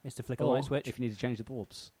do that, is to flick a or light switch. if you need to change the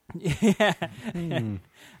bulbs. Yeah. See,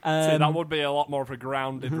 that would be a lot more of a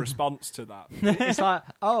grounded response to that. It's like,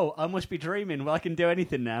 oh, I must be dreaming. Well, I can do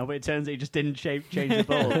anything now, but it turns out you just didn't change the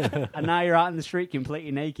bulb, and now you're out in the street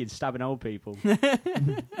completely naked, stabbing old people.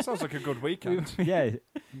 Sounds like a good weekend. Yeah,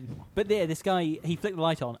 But there, this guy, he flicked the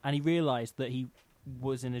light on, and he realised that he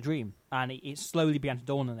was in a dream, and it slowly began to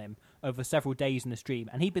dawn on him over several days in this dream.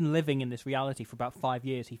 And he'd been living in this reality for about 5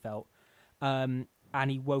 years, he felt. And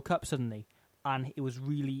he woke up suddenly, and it was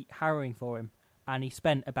really harrowing for him. And he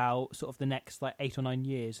spent about sort of the next 8 or 9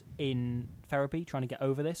 years in therapy trying to get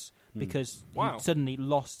over this, because Wow. he'd suddenly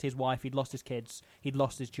lost his wife, he'd lost his kids, he'd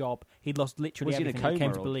lost his job, he'd lost literally was he in a everything he coma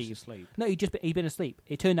came to or believe. just asleep? No, he'd been asleep.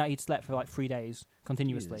 It turned out he'd slept for 3 days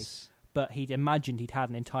continuously. Jesus. But he'd imagined he'd had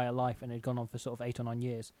an entire life, and it had gone on for sort of 8 or 9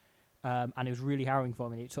 years. And it was really harrowing for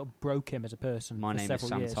him, and it sort of broke him as a person. My for name is several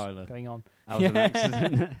Sam years Tyler. going on. I was an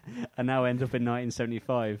accident. I now end up in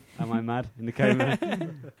 1975. Am I mad? In the coma?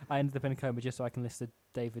 I ended up in a coma just so I can list the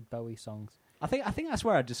David Bowie songs. I think that's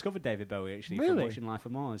where I discovered David Bowie, actually, from Really? watching Life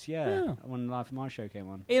of Mars. Yeah, Yeah. when the Life of Mars show came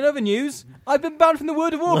on. In other news, I've been banned from the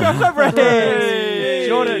World of Warcraft subreddit. Hey!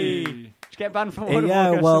 Jordan! Did you get banned from World of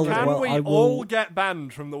Yeah, Warcraft? well- Can we I will- all get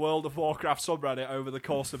banned from the World of Warcraft subreddit over the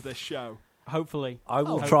course of this show? Hopefully. I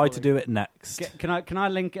will Oh, try to hopefully. do it next. Can I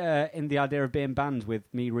link in the idea of being banned with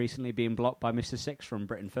me recently being blocked by Mr. Six from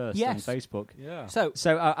Britain First Yes. on Facebook? Yeah. So,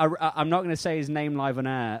 So I'm not going to say his name live on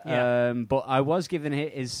air, Yeah. but I was given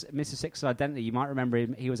his Mr. Six's identity. You might remember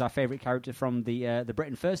him. He was our favourite character from the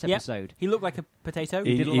Britain First Yep. episode. he looked like a potato.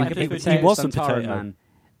 He Did look he- like a big he potato. was a Santara potato. man.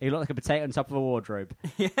 He looked like a potato on top of a wardrobe.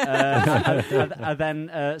 And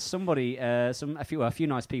then somebody, a few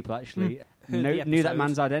nice people actually knew that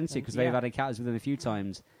man's identity because they've had encounters with him a few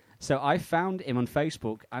times. So I found him on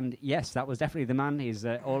Facebook, and yes, that was definitely the man. His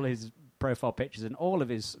all his profile pictures and all of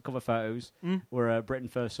his cover photos were Britain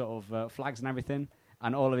First sort of flags and everything,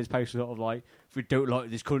 and all of his posts were sort of like, "If we don't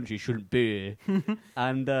like this country, you shouldn't be here."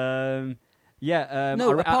 And I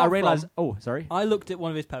realised. Oh, sorry. I looked at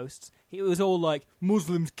one of his posts. It was all like,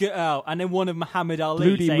 "Muslims get out," and then one of Muhammad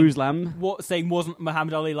Ali Bloody Muslim. saying wasn't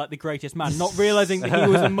Muhammad Ali like the greatest man, not realising that he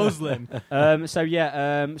was a Muslim.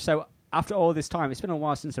 So after all this time, it's been a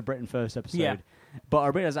while since the Britain First episode. Yeah. But I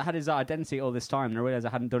realised I had his identity all this time, and I realised I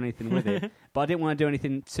hadn't done anything with it. But I didn't want to do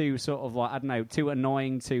anything too sort of like, I don't know, too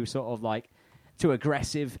annoying, too sort of like, too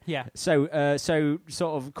aggressive. Yeah. So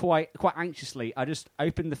sort of quite anxiously, I just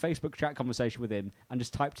opened the Facebook chat conversation with him and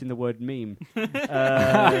just typed in the word meme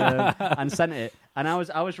and sent it. And I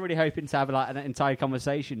was really hoping to have like an entire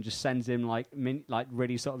conversation just sends him like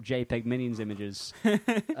really sort of JPEG Minions images.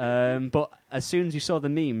 But as soon as you saw the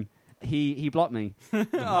meme, he blocked me. And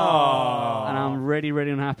I'm really, really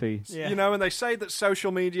unhappy. Yeah. You know, and they say that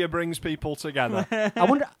social media brings people together. I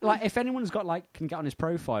wonder, like, if anyone's got can get on his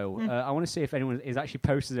profile. I want to see if anyone is actually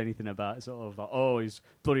posted anything about sort of like, oh, he's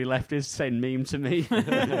bloody leftist saying meme to me.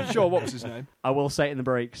 Sure, what was his name? I will say it in the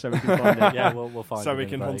break so we can find it. Yeah, we'll find So him we in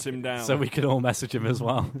can the hunt break. him down. So we can all message him as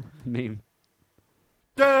well. Meme.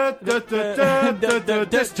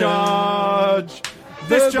 Discharge.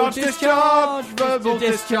 Discharge, discharge, verbal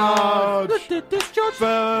discharge.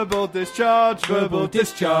 Verbal discharge, verbal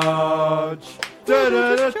discharge.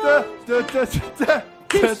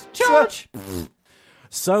 Discharge.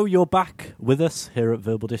 So you're back with us here at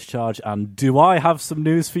Verbal Discharge, and do I have some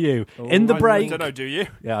news for you? In the break... I don't know, do you?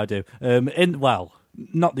 Yeah, I do.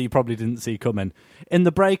 Not that you probably didn't see coming. In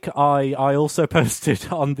the break, I also posted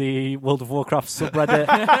on the World of Warcraft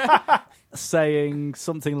subreddit saying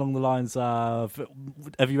something along the lines of,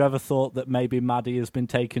 have you ever thought that maybe Maddie has been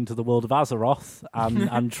taken to the world of Azeroth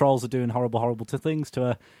and trolls are doing horrible things to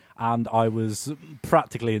her? And I was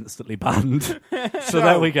practically instantly banned. So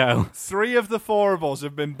there we go. 3 of the 4 of us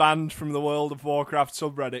have been banned from the World of Warcraft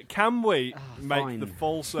subreddit. Can we make fine. the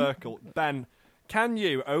full circle? Ben, can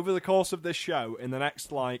you, over the course of this show, in the next,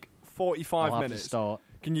 45 I'll have to minutes, start.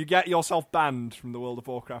 can you get yourself banned from the World of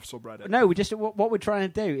Warcraft subreddit? No, what we're trying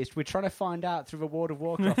to do is we're trying to find out through the World of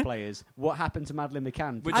Warcraft players what happened to Madeline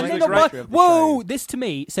McCann. Which And is they're the not great- whoa! This to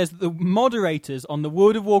me says that the moderators on the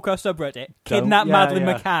World of Warcraft subreddit kidnapped Yeah, Madeline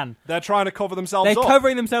yeah. McCann. They're trying to cover themselves They're up.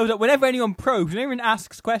 covering themselves up. Whenever anyone probes, whenever anyone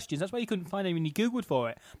asks questions, that's why you couldn't find anyone when you Googled for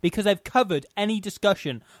it, because they've covered any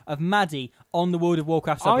discussion of Maddie on the World of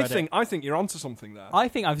Warcraft subreddit. I think you're onto something there. I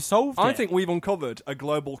think I've solved it. I think we've uncovered a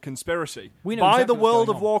global conspiracy We know by exactly the what's World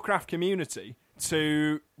going of on. Warcraft community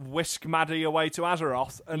to whisk Maddie away to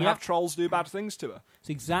Azeroth and Yep. have trolls do bad things to her. It's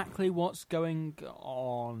exactly what's going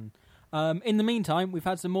on. In the meantime, we've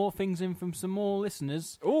had some more things in from some more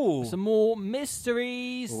listeners. Ooh. Some more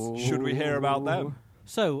mysteries. Should we hear about them?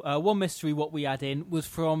 So, one mystery what we had in was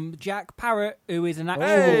from Jack Parrot, who is an actual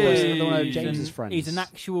Hey! bird. One of He's James's an- friends. He's an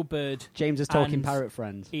actual bird. James is talking And parrot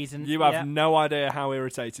friend. He's an, You have yeah. no idea how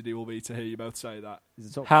irritated he will be to hear you both say that. He's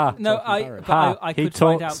a talk- Ha. No, talking parrot. I He could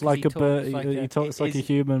find out talks 'cause like he a bird. talks like He a- talks like a is-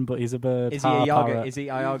 human, but he's a bird. Is he Ha, Iago? parrot. Is he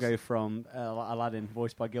Iago from Aladdin,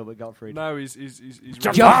 voiced by Gilbert Gottfried? No, he's really,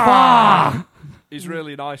 Jafar! he's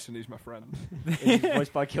really nice and he's my friend.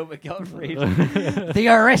 Voiced by Gilbert Gottfried. The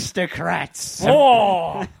aristocrats. Oh!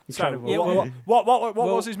 So, Incredible. Yeah, what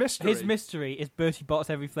Well, was his mystery? His mystery is Bertie Bott's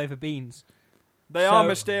every flavour beans. They are So,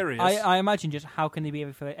 mysterious. I imagine just how can they be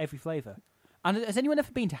every flavour? And has anyone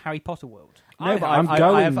ever been to Harry Potter World? No, but I'm I have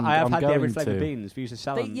going- had I'm the every going flavour to. beans. We used to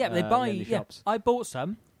sell them. They buy. in the Yeah, shops. I bought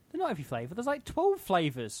some. They're not every flavour. There's like 12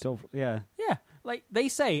 flavours. So, yeah. Yeah, like they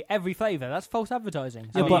say every flavour. That's false advertising.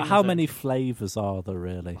 Yeah, So but you how say- many flavours are there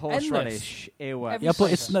really? Horseradish, earwax. Every Yeah,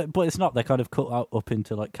 but it's flavour. not. But it's not. They're kind of cut out up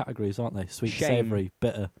into like categories, aren't they? Sweet, Shame. savoury,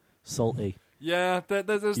 bitter, salty. Yeah,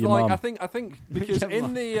 there's Your like mum. I think because Your in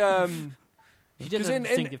mum. the She because does have in a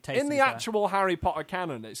distinctive taste. in to the be fair. actual Harry Potter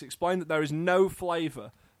canon, it's explained that there is no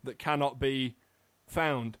flavour that cannot be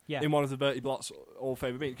found Yeah. in one of the Bertie Bott's all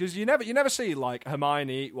favourite beans. Because you never see like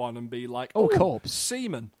Hermione eat one and be like, Oh, "Oh, corpse."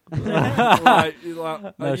 semen." Like,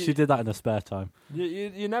 No, she did that in her spare time.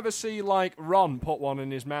 You never see like Ron put one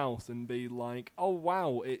in his mouth and be like, "Oh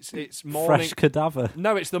wow, it's morning." Fresh cadaver.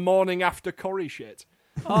 No, it's the morning after curry shit.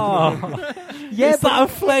 Oh, Yeah, is that a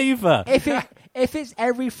flavour? If it's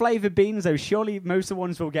every flavour beans, though, surely most of the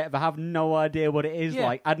ones we'll get have no idea what it is. Yeah.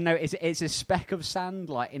 Like, I don't know, it's a speck of sand,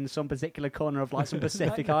 like, in some particular corner of, like, some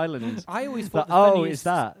Pacific island. I always Like, thought the oh, funniest, is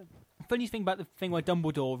that? funniest thing about the thing where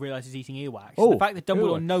Dumbledore realises he's eating earwax. Oh, The fact that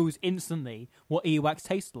Dumbledore earwax. knows instantly what earwax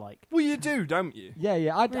tastes like. Well, you do, don't you?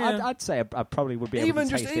 Yeah. I'd say I probably would be able Even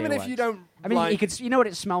to taste even if earwax. you don't. I mean, like, you could. You know what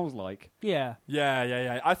it smells like. Yeah.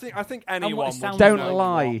 Yeah. I think anyone what it would sounds Don't know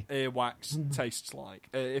lie. what earwax tastes like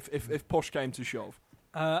if push came to shove.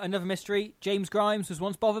 Another mystery. James Grimes was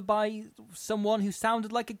once bothered by someone who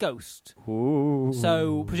sounded like a ghost. Ooh.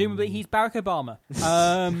 So presumably he's Barack Obama.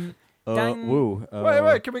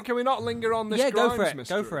 Wait, can we not linger on this? Yeah, go Grimes for it.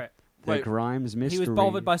 mystery? Go for it. The Wait, Grimes mystery. He was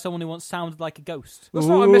bothered by someone who once sounded like a ghost. that's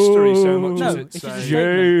not a mystery so much No, as it's it's just a a...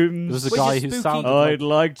 statement. There's a Which guy is who spooky. sounded I'd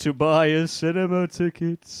like to buy a cinema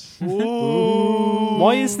ticket.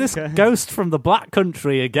 Why is this ghost from the Black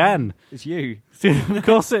Country again? It's you. Of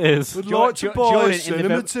course it is. Would like to buy Jordan in the cinema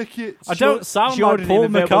vel- tickets. I don't sound Jordan like Paul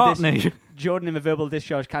in the verbal McCartney. Jordan in the verbal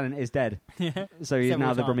discharge canon is dead. Yeah. So he's Several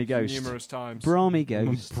now the times. Brummy Ghost. Numerous times. Brummy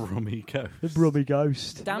Ghost. Brummy ghost. The Brummy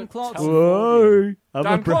Ghost. Dan Clarkson. Whoa. I'm a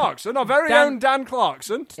Dan bro- Clarkson, our very Dan- own Dan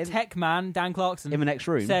Clarkson. Tech man Dan Clarkson In the next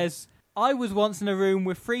room. says, I was once in a room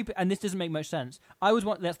with and this doesn't make much sense.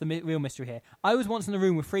 That's the real mystery here. I was once in a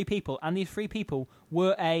room with 3 people, and these 3 people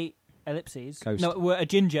were a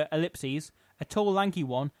ginger ellipses, a tall lanky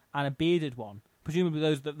one, and a bearded one. Presumably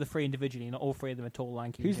those are the 3 individually, not all 3 of them are tall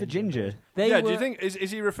lanky. Who's the ginger? They Yeah, were, do you think is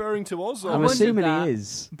he referring to us? Or I'm wondered assuming that. he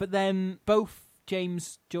is. But then both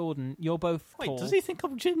James Jordan, you're both Wait, tall. does he think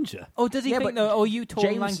I'm ginger? Oh, does he Yeah, think but though? Or you tall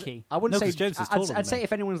James, lanky? I wouldn't No, say 'cause James is taller than I'd say me.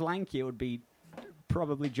 if anyone's lanky, it would be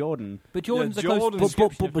probably Jordan. But Jordan's Yeah, a close Jordan's-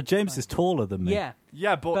 description of- But James is taller than me. Yeah.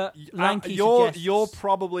 Yeah, but lanky you're suggests-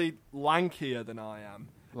 probably lankier than I am.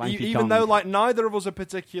 Lanky Even Kong. though like neither of us are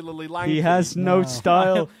particularly lanky. He has no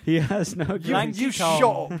style. He has no. Lanky You Kong.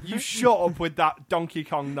 shut up. You shut up with that Donkey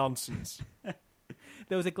Kong nonsense.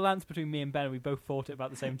 There was a glance between me and Ben, and we both thought it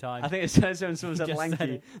about the same time. I think it's when someone said Just lanky. said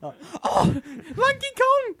it. Like, Lanky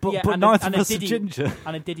Kong! But, Yeah, but and neither and of us are Diddy- ginger.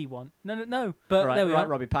 And a Diddy one. No. But right, there we right, are.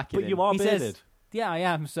 Robbie Packett. But you are He bearded. says, yeah, I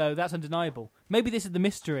am, so that's undeniable. Maybe this is the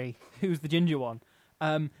mystery. Who's the ginger one?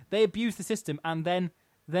 They abused the system, and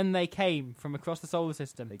then they came from across the solar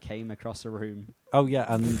system. They came across a room. Oh yeah,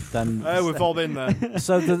 and then Oh, we've all been there.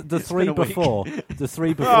 so the 3 been a week. before, the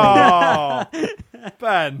 3 before. Oh,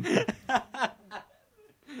 Ben.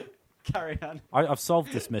 Carry on. I've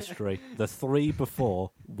solved this mystery. The 3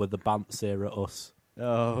 before were the Bants era us.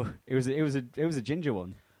 Oh, it was a ginger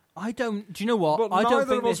one. I don't. Do you know what? But I don't neither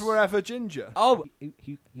think of us this. were ever ginger. Oh,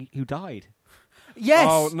 Who died? yes.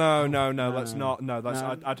 Oh no! Let's not. No, that's.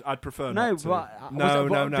 No. I'd prefer No, not to. but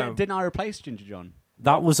No. Didn't I replace Ginger John?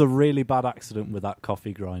 That was a really bad accident with that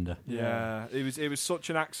coffee grinder. Yeah, it was such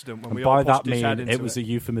an accident when And we by all pushed that his head mean into it was a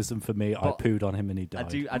euphemism for me. I But pooed on him and he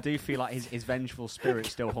died. I do feel like his vengeful spirit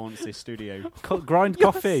still haunts this studio. Grind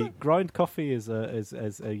coffee. Grind coffee is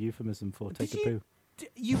a euphemism for take a poo.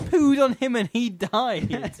 You pooed on him and he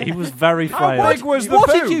died. He was very How frail. big was the what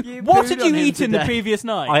poo? did what did pooed on you him eat to in the death. previous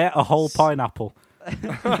night? I ate a whole pineapple,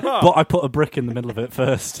 but I put a brick in the middle of it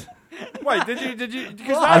first. Wait, did you?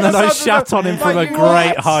 And then I shat on him from a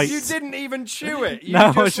great height. You didn't even chew it. You No,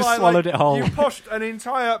 I just swallowed it whole. You pushed an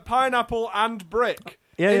entire pineapple and brick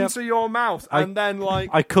into your mouth, and then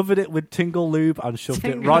I covered it with Tingle lube and shoved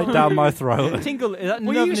it right down my throat. Tingle, is that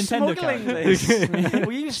Were another you Nintendo smuggling character? this?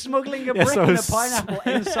 Were you smuggling a Yes, brick I and a was-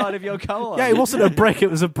 pineapple inside of your cola? Yeah, it wasn't a brick;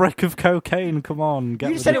 it was a brick of cocaine. Come on, get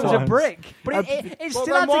You with said the it was a times. brick, but Well, it still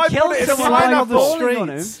then had why to kill put it in a someone Flying by on the falling on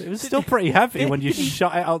him. streets. It was still pretty heavy when you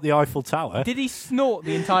shot it out the Eiffel Tower. Did he snort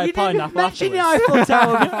the entire You didn't pineapple mention the afterwards?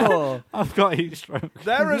 Eiffel Tower before. I've got heat stroke.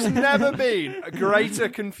 There has never been a greater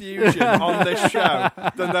confusion on this show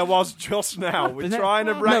than there was just now. We're trying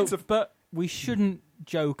to No, rectify. but we shouldn't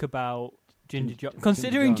joke about Ginger John.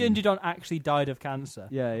 Considering John. Ginger John actually died of cancer,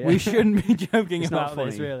 Yeah. we shouldn't be joking It's not about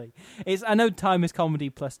this, funny. really. I know time is comedy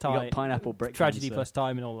plus You time. got pineapple brick Tragedy cancer. plus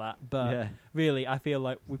time and all that, but Yeah. really, I feel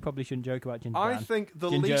like we probably shouldn't joke about Ginger I Man. think the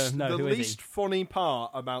Ginger, least no, the who is he? least funny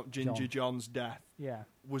part about Ginger John. John's death Yeah.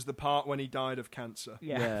 was the part when he died of cancer.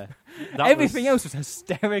 Yeah. Yeah. Everything else was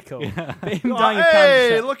hysterical. But him Like, dying of hey,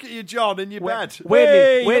 cancer. look at you, John, in your bed.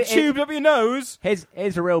 Hey, you weird- got tubed up your nose.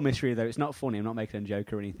 Here's a real mystery, though. It's not funny. I'm not making a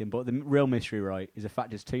joke or anything. But the real mystery, right, is the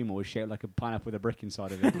fact his tumor was shaped like a pineapple with a brick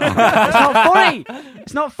inside of it. It's not funny.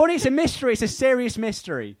 It's not funny. It's a mystery. It's a serious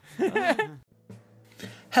mystery.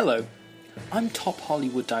 Hello, I'm top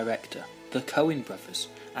Hollywood director, the Coen brothers,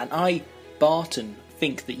 and I, Barton,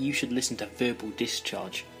 think that you should listen to Verbal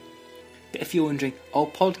Discharge. But if you're wondering, oh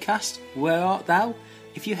podcast, where art thou?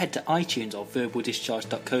 If you head to iTunes or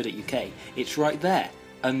verbaldischarge.co.uk, it's right there,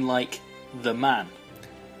 unlike The Man.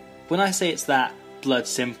 When I say it's that blood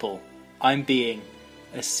simple, I'm being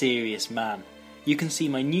a serious man. You can see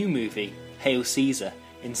my new movie, Hail Caesar,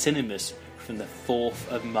 in cinemas from the 4th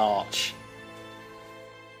of March.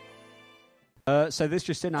 So this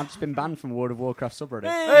just in, I've just been banned from World of Warcraft subreddit.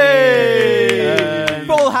 Hey!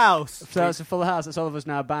 Full house. So that's a full house. That's all of us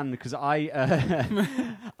now banned because I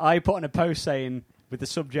put on a post saying with the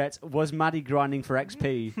subject was Maddie grinding for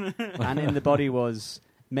XP, and in the body was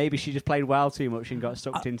maybe she just played WoW too much and got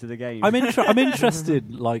sucked into the game. I'm interested,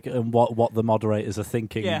 like, in what the moderators are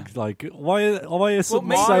thinking. Yeah. Like, why are so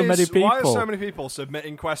many people? Why are so many people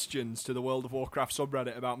submitting questions to the World of Warcraft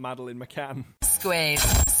subreddit about Madeline McCann? Squid,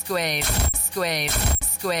 squid, squid,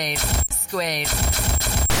 squid, squid.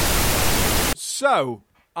 So,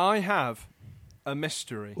 I have a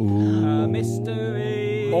mystery.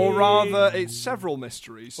 Mystery. Or rather, it's several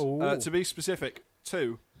mysteries. Ooh. To be specific,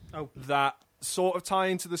 two. Oh. That sort of tie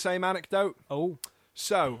into the same anecdote. Oh.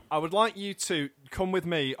 So, I would like you to come with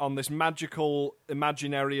me on this magical,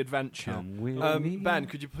 imaginary adventure. Come with me. Ben,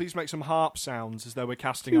 could you please make some harp sounds as though we're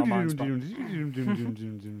casting our minds back?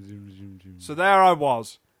 So there I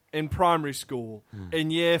was, in primary school, in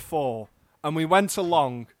year 4, and we went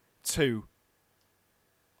along to...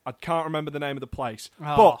 I can't remember the name of the place.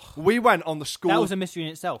 Oh. But we went on the school... That was a mystery in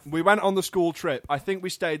itself. We went on the school trip. I think we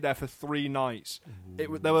stayed there for 3 nights.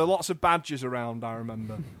 There were lots of badgers around, I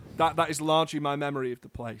remember. That is largely my memory of the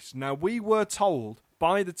place. Now, we were told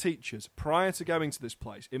by the teachers prior to going to this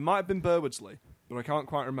place, it might have been Burwoodsley, but I can't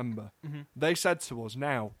quite remember. Mm-hmm. They said to us,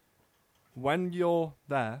 now, when you're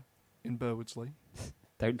there in Burwoodsley...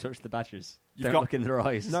 Don't touch the badgers. You've Don't got- look in their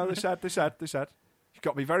eyes. No, they said. You've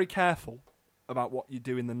got to be very careful about what you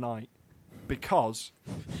do in the night because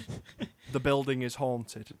the building is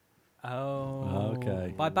haunted Oh.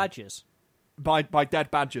 Okay. By badgers. by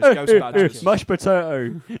dead badgers, ghost badgers. Mashed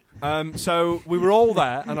potato. So we were all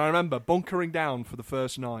there, and I remember bunkering down for the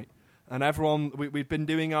first night. And everyone, we'd been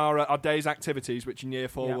doing our day's activities, which in year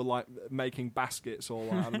 4 Yeah. were like making baskets or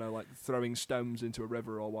like, I don't know, like throwing stones into a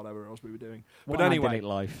river or whatever else we were doing. What But an anyway, idyllic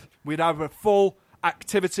life. we'd have a full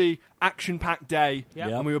activity, action-packed day, Yeah.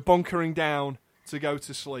 Yeah. and we were bunkering down to go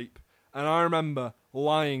to sleep. And I remember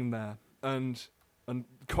lying there and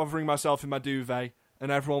covering myself in my duvet,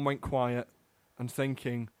 and everyone went quiet and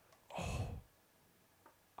thinking, "Oh,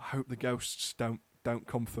 I hope the ghosts don't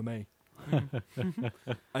come for me."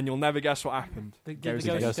 And you'll never guess what happened. The Ghosts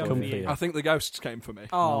ghosts come come for for you. you. I think the ghosts came for me.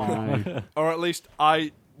 Oh. No. Or at least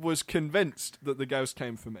I was convinced that the ghost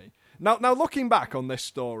came for me. Now looking back on this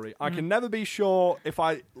story, I can never be sure if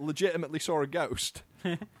I legitimately saw a ghost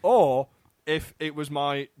or if it was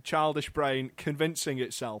my childish brain convincing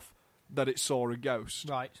itself that it saw a ghost.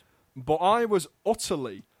 Right. But I was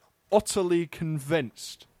utterly, utterly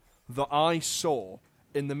convinced that I saw,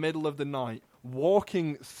 in the middle of the night,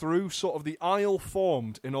 walking through sort of the aisle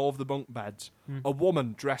formed in all of the bunk beds, a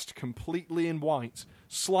woman dressed completely in white,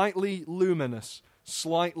 slightly luminous,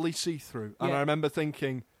 slightly see-through. And Yeah. I remember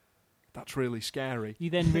thinking, that's really scary. You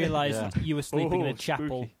then realised you were sleeping in Oh, a chapel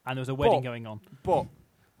spooky. and there was a wedding But- going on. But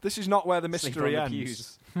this is not where the Sleep mystery on the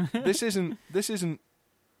ends. pews. This isn't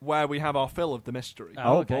where we have our fill of the mystery.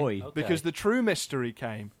 Oh, okay. boy. Okay. Because the true mystery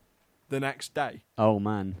came the next day. Oh,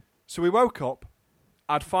 man. So we woke up.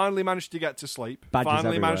 I'd finally managed to get to sleep. Badgers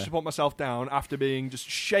Finally managed everywhere. to put myself down after being just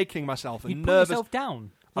shaking myself and You put nervous. yourself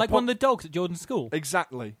down. I Like put- one of the dogs at Jordan's school.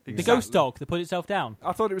 Exactly. The ghost dog that put itself down.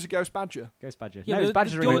 I thought it was a ghost badger. Ghost badger. Yeah, no, it's the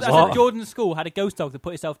badgers are Jordan, in I it. said Jordan's school had a ghost dog that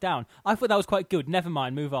put itself down. I thought that was quite good. Never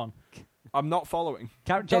mind, move on. I'm not following.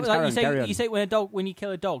 James, Like, carry on. you say when you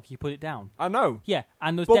kill a dog, you put it down. I know. Yeah,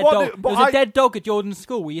 and there was, But dead what dog. do- There but was I- a dead dog at Jordan's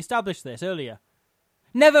school. We established this earlier.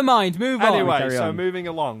 Never mind, move on. Anyway, carry so on. moving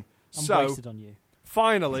along. I'm So wasted on you.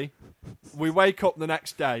 finally, we wake up the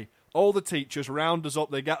next day. All the teachers round us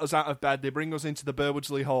up. They get us out of bed. They bring us into the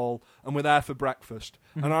Burwoodsley Hall, and we're there for breakfast.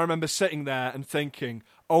 And I remember sitting there and thinking,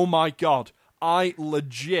 "Oh my God, I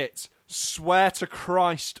legit swear to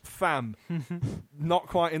Christ, fam." Not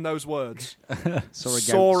quite in those words.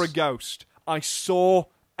 Saw a ghost. I saw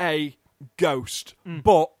a ghost,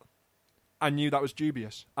 but I knew that was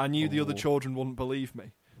dubious. I knew the other children wouldn't believe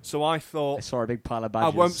me, so I I thought saw a big pile of I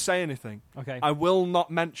badgers. won't say anything. Okay, I will not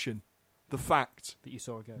mention the fact that you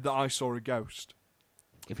saw a ghost. that I saw a ghost.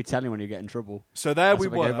 If you tell anyone, you get in trouble. So there That's we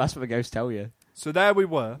what were. That's what the ghosts tell you. So there we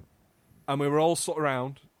were, and we were all sat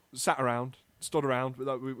around, stood around.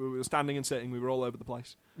 We were standing and sitting. We were all over the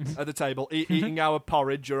place at the table, eating our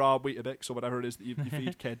porridge or our Weetabix or whatever it is that you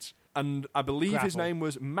feed kids. And I believe his Gravel. name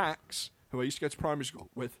was Max, who I used to go to primary school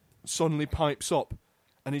with, suddenly pipes up,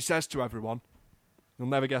 and he says to everyone, "You'll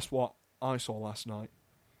never guess what I saw last night."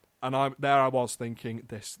 And I was thinking,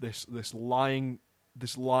 this lying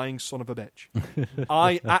son of a bitch.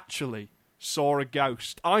 I actually saw a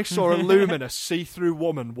ghost. I saw a luminous, see-through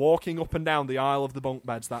woman walking up and down the aisle of the bunk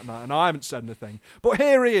beds that night, and I haven't said anything. But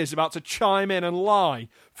here he is, about to chime in and lie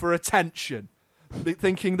for attention,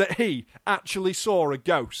 thinking that he actually saw a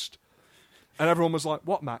ghost. And everyone was like,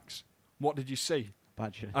 "What, Max? What did you see?"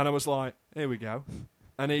 Badger. And I was like, "Here we go."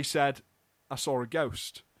 And he said, "I saw a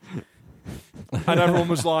ghost." And everyone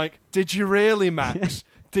was like, "Did you really, Max?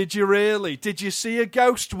 Did you really? Did you see a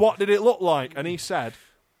ghost? What did it look like?" And he said,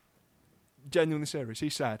 genuinely serious, he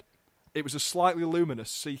said, it was a slightly luminous,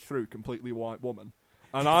 see-through, completely white woman.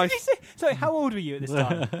 And I... Sorry, how old were you at this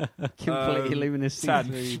time? Completely luminous.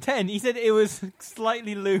 10. 10. He said it was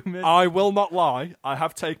slightly luminous. I will not lie, I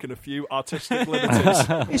have taken a few artistic liberties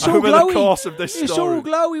It's all over glowy. the course of this It's story. all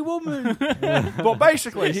glowy woman. But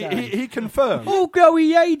basically, he confirmed. All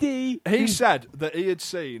glowy lady. He said that he had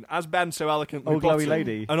seen, as Ben so eloquently All put glowy it,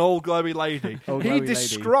 lady. an all glowy lady. All He glowy lady.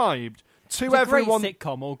 described to It's a great everyone...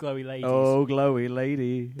 sitcom, All Glowy Ladies. Oh, glowy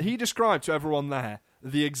lady. He described to everyone there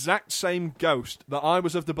the exact same ghost that I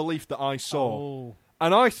was of the belief that I saw. Oh.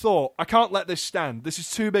 And I thought, I can't let this stand. This is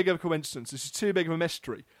too big of a coincidence. This is too big of a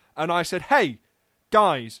mystery. And I said, "Hey,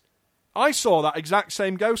 guys, I saw that exact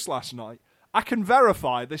same ghost last night. I can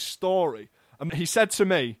verify this story." And he said to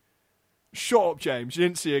me, "Shut up, James. You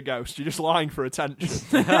didn't see a ghost. You're just lying for attention."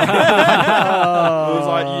 I was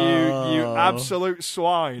like, you absolute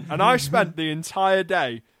swine. And I spent the entire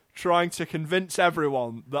day trying to convince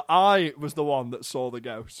everyone that I was the one that saw the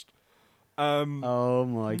ghost. Oh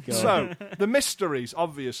my god. So, the mysteries,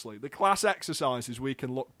 obviously, the class exercises we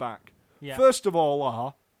can look back. Yeah. First of all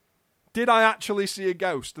are, did I actually see a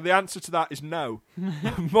ghost? The answer to that is no.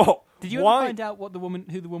 But Did you why? ever find out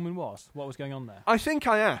who the woman was? What was going on there? I think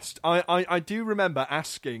I asked. I do remember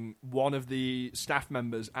asking one of the staff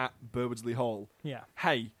members at Burwoodsley Hall, Yeah.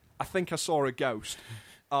 "Hey, I think I saw a ghost.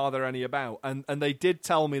 Are there any about?" And they did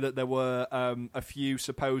tell me that there were a few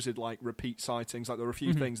supposed like repeat sightings, like there were a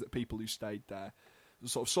few things that people who stayed there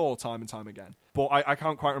sort of saw time and time again. But I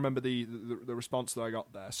can't quite remember the response that I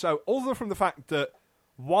got there. So other from the fact that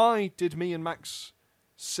why did me and Max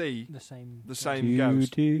see The same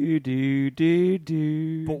ghost?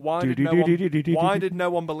 But why did no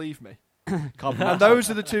one believe me? And those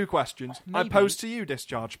are the two questions I Maybe- pose to you,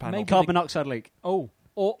 Discharge Panel. maybe- Carbon monoxide leak. Oh,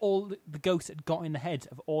 or all the ghosts that got in the heads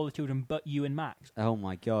of all the children but you and Max. Oh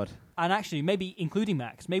my god. And actually, maybe including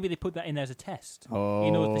Max, maybe they put that in there as a test in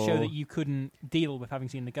Oh. order to show that you couldn't deal with having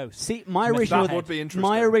seen the ghost. See, my Mess original that would be interesting.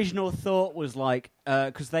 My original thought was like,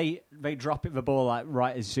 because they drop it the ball like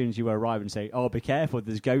right as soon as you arrive and say, "Oh, be careful,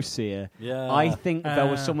 there's ghosts here." Yeah. I think there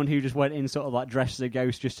was Ah. someone who just went in sort of like dressed as a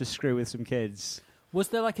ghost just to screw with some kids. Was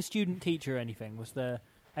there like a student teacher or anything? Was there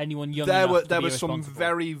anyone young There enough were to there be were some responsible?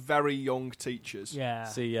 very, very young teachers. Yeah.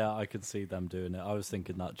 See, yeah, I could see them doing it. I was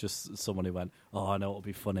thinking that just someone who went, "Oh, I know what'll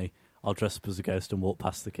be funny. I'll dress up as a ghost and walk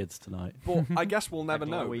past the kids tonight." But I guess we'll never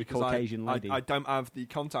know glowy because Caucasian lady. I don't have the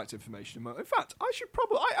contact information. In fact, I should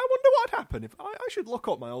probably. I wonder what'd happen if I should look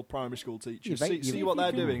up my old primary school teachers, see what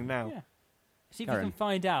they're doing now. Yeah. See if you Karen. can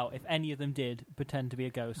find out if any of them did pretend to be a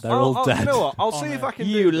ghost. They're all You dead. know what? I'll Oh, see no. if I can.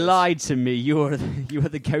 You do this. lied to me. You were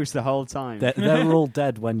the ghost the whole time. They were all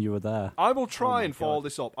dead when you were there. I will try my and follow God.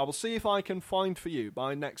 this up. I will see if I can find for you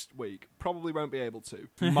by next week. Probably won't be able to.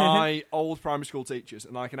 My old primary school teachers,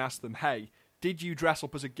 and I can ask them, "Hey, did you dress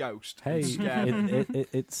up as a ghost?" Hey, and scare me?"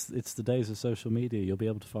 it's the days of social media. You'll be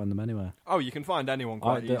able to find them anywhere. Oh, you can find anyone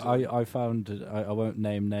quite easily. I found, I won't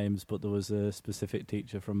name names, but there was a specific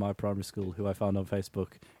teacher from my primary school who I found on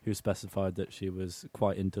Facebook who specified that she was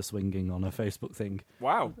quite into swinging on her Facebook thing.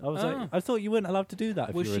 Wow. I was Ah. like, I thought you weren't allowed to do that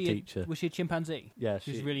if was you were she a teacher. was she a chimpanzee? Yeah,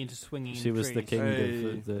 She was she- really into swinging. She in was the trees. king Hey.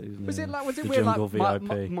 of the Was it the weird? jungle Like,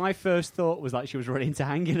 VIP. my first thought was like she was really into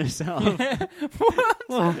hanging herself.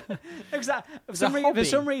 Exactly. For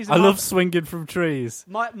some reason, I love swinging from trees.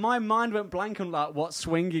 my mind went blank on like what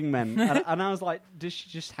swinging meant, and I was like, does she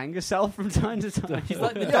just hang herself from time to time? She's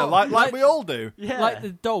like the Yeah, dog, like we all do. Yeah. like the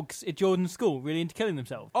dogs at Jordan's school, really into killing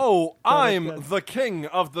themselves. Oh, I'm good. the king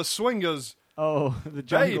of the swingers. Oh, the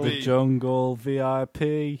jungle. Baby. The jungle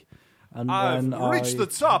VIP. And I've when reached I the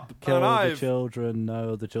top, kill and the I've... children,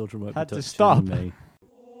 no, the children won't Had be to touching stop. me.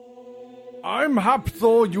 I'm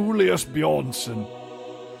Hapthor Julius Bjornsson.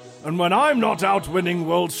 And when I'm not out winning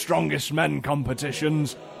World's Strongest Men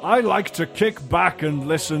competitions, I like to kick back and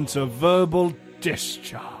listen to Verbal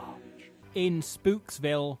Discharge. In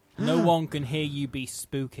Spooksville, no one can hear you be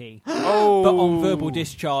spooky. Oh, But on Verbal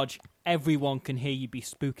Discharge, everyone can hear you be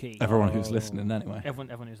spooky. Everyone who's listening, anyway.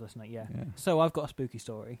 Everyone who's listening, yeah. So I've got a spooky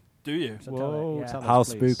story. do you? So tell Whoa, it, yeah. tell us, How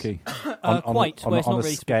please. spooky? Quite. Well, it's on not a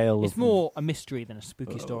really scale It's of more a mystery than a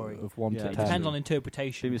spooky story. of 1 Yeah. to It 10. Depends on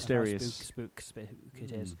interpretation. Be of how mysterious. spook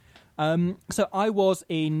it is. So I was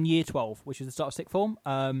in year 12, which is the start of sixth form.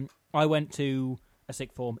 I went to a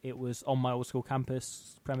sixth form. It was on my old school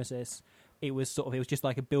campus premises. It was just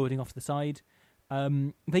like a building off to the side.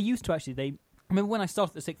 They used to actually. I remember when I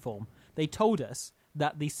started the sixth form, they told us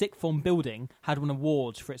that the sixth form building had won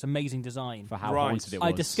awards for its amazing design. For how Right. haunted it was.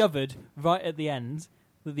 I discovered right at the end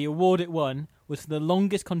that the award it won was for the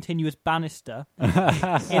longest continuous banister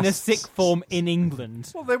in a sixth form in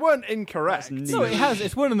England. Well, they weren't incorrect. That's No, it has.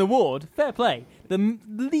 It's won an award. Fair play. The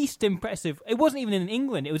least impressive. It wasn't even in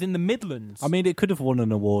England. It was in the Midlands. I mean, it could have won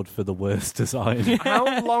an award for the worst design.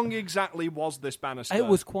 How long exactly was this banister? it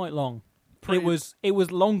was quite long. It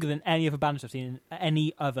was longer than any other banister I've seen in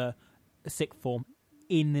any other sixth form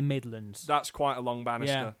in the Midlands. That's quite a long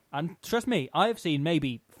banister. Yeah, and trust me, I've seen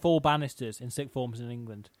maybe 4 banisters in sixth forms in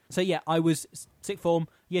England. So yeah, I was sixth form,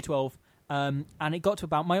 year 12, and it got to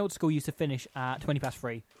about, my old school used to finish at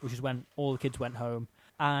 3:20, which is when all the kids went home.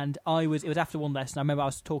 And it was after one lesson. I remember I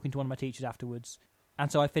was talking to one of my teachers afterwards,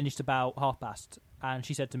 and so I finished about past, and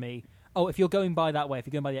she said to me, "Oh, if you're going by that way, if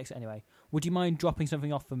you're going by the exit anyway, would you mind dropping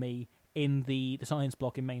something off for me in the science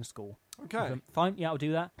block in main school?" Okay. I went, fine, yeah, I'll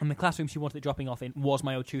do that. And the classroom she wanted it dropping off in was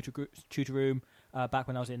my old tutor room back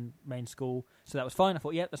when I was in main school. So that was fine. I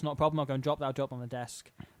thought, yeah, that's not a problem. I'll go and drop that. I'll drop on the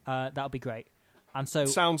desk. That'll be great. And so,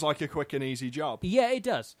 Sounds like a quick and easy job. yeah, it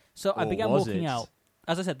does. So I Or began was walking it? out.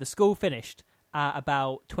 As I said, the school finished at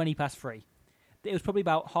about 3:20. It was probably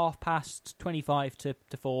about 25 to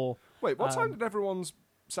 4. Wait, what time did everyone's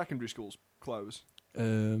secondary schools close? I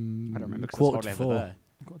don't remember because Quarter I was to hardly 4. ever there.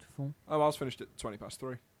 Got to 4. Oh, I was finished at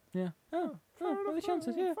 3:20. Yeah. Oh, what are the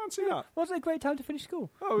chances? Yeah. Fancy that. Wasn't it a great time to finish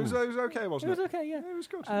school? Oh, it was okay, It wasn't was it? okay, yeah. It was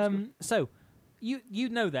good. It was good. So, you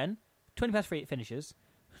know then, 3:20 it finishes.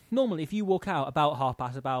 Normally, if you walk out about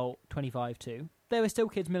 3:30, about 25 to, there are still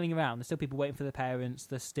kids milling around. There's still people waiting for their parents.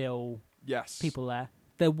 There's still Yes. people there.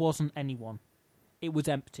 There wasn't anyone. It was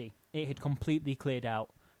empty. It had completely cleared out.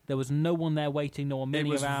 There was no one there waiting, no one It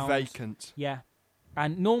milling was around. vacant. Yeah.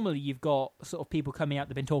 And normally you've got sort of people coming out,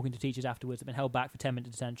 they've been talking to teachers afterwards, they've been held back for 10-minute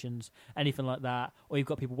detentions, anything like that. Or you've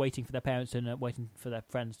got people waiting for their parents and waiting for their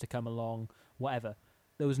friends to come along, whatever.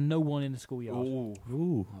 There was no one in the schoolyard.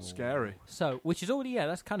 Ooh, scary. So, which is already,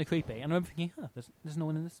 that's kind of creepy. And I remember thinking, there's no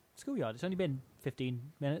one in the schoolyard. It's only been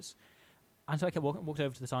 15 minutes. And so I kept walked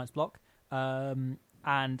over to the science block, and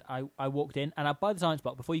I walked in. And by the science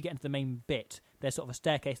block, before you get into the main bit, there's sort of a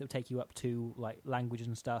staircase that will take you up to like languages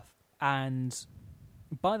and stuff. And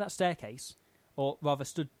by that staircase, or rather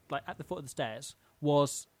stood like at the foot of the stairs,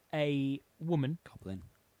 was a woman Goblin.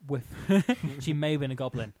 with... she may have been a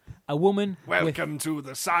goblin. A woman with... Welcome to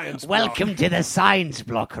the science block. Welcome to the science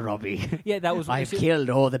block, Robbie. Yeah, that was... I've killed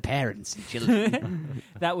all the parents and children.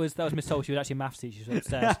 that was Miss Toll. She was actually a maths teacher. She was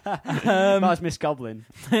upstairs. That was Miss Goblin.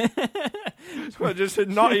 Well, just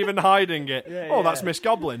not even hiding it. Yeah, That's yeah. Miss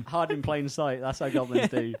Goblin. Hard in plain sight. That's how goblins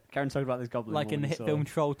do. Karen's talking about this goblin. Like in the woman, hit so- film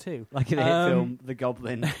Troll 2. Like in the hit film The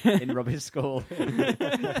Goblin in Robbie's School.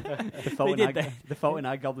 The fault in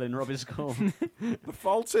our goblin in Robbie's School. The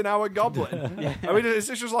Fault in Our Goblin. I mean, is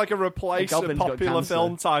this just like a replace a goblin's got popular cancer.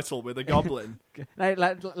 film title with a goblin?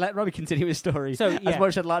 Let Robbie continue his story. So, yeah. As much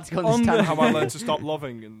as I'd like to go On on this the- tangent. How I learned to stop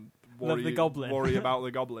loving and Love worry, the goblin. worry about the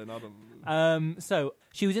goblin. I don't. So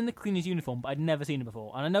she was in the cleaner's uniform, but I'd never seen her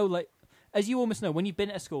before. And I know, like, as you almost know, when you've been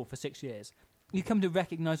at a school for 6 years, you come to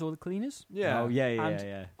recognise all the cleaners. Yeah. Oh, yeah, And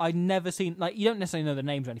yeah. I'd never seen, like, you don't necessarily know their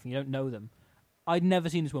names or anything, you don't know them. I'd never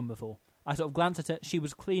seen this woman before. I sort of glanced at her, she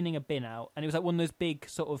was cleaning a bin out, and it was like one of those big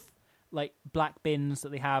sort of, like, black bins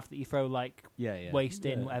that they have that you throw, like, Yeah. waste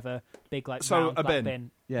in, whatever. Big, like, So, round a black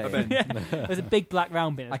bin. Yeah, A yeah. bin. There's a big black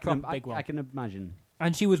round bin, it's I a can, proper big one. I can imagine.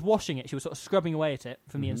 And she was washing it, she was sort of scrubbing away at it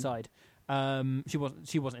from the Mhm. inside. She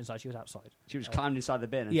wasn't inside, she was outside. She was climbed inside the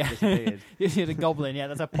bin and Yeah. disappeared. She's a goblin, yeah,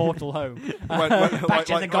 that's a portal home. Back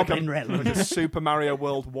to the Goblin realm. Like a Super Mario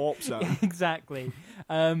World warp zone. Exactly.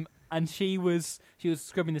 And she was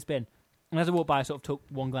scrubbing this bin. And as I walked by, I sort of took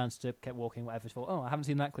one glance to kept walking, whatever. Thought, I haven't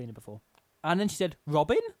seen that cleaner before. And then she said,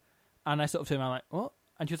 Robin? And I sort of turned around like, what?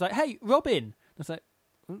 And she was like, hey, Robin. And I was like,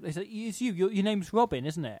 they said, it's you. Your name's Robin,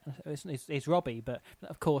 isn't it? It's Robbie, but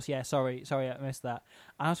of course, yeah. Sorry, I missed that.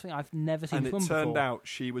 And I was thinking, I've never seen And this it woman turned before. out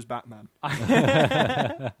she was Batman.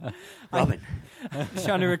 Robin.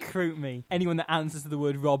 Trying to recruit me. Anyone that answers to the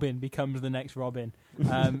word Robin becomes the next Robin.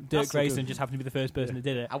 Dirk Grayson just happened to be the first person who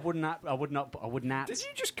did it. I would not. Did you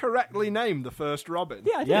just correctly name the first Robin?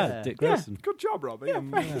 Yeah, I did. Yeah, Dick Grayson. Good job, Robbie. Yeah,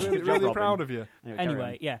 I'm thanks. really, Good job, really Robin. proud of you.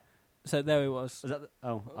 Anyway, yeah. So there he was. Was that I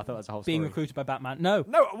thought that was a whole Being story. recruited by Batman. No.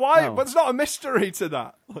 No, why? No. But there's not a mystery to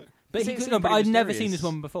that. But It he seems no, but pretty I'd never seen mysterious. this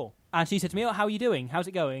woman before. And she said to me, "Oh, how are you doing? How's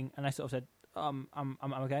it going?" And I sort of said, I'm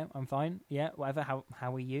okay. I'm fine. Yeah, whatever.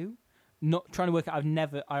 How are you?" not trying to work out.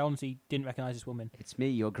 I honestly didn't recognise this woman. It's me,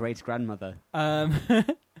 your great grandmother. I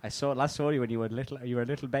last saw you when you were little. You were a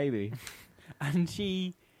little baby. And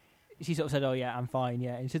she sort of said, "Oh yeah, I'm fine."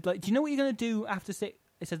 Yeah, and she said, "Like, do you know what you're going to do after 6?"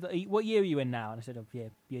 It said, "What year are you in now?" And I said, "Oh yeah,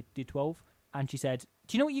 year 12." And she said,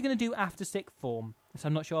 "Do you know what you're going to do after sixth form?" So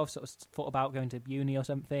I'm not sure. I've sort of thought about going to uni or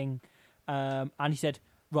something. And he said,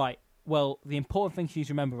 "Right. Well, the important thing she needs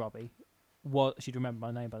to remember, Robbie, she'd remember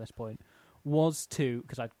my name by this point, was to,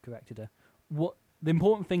 because I'd corrected her. What the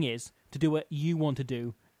important thing is to do what you want to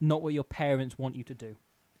do, not what your parents want you to do."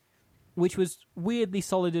 Which was weirdly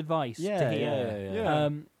solid advice to hear. Yeah.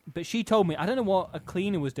 But she told me, I don't know what a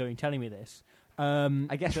cleaner was doing, telling me this.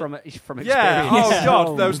 I guess from experience. Yeah. Oh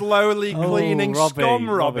God, those lowly cleaning scum,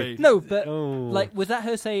 Robbie. No, but like, was that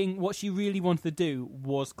her saying what she really wanted to do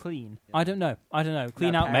was clean? I don't know.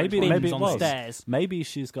 Clean out maybe bins it on was. the stairs. Maybe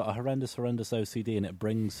she's got a horrendous OCD, and it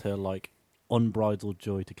brings her like unbridled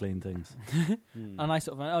joy to clean things. And I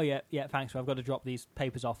sort of went, "Oh yeah, thanks. I've got to drop these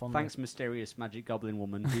papers off on." Thanks, mysterious magic goblin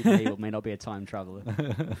woman who may or may not be a time traveller.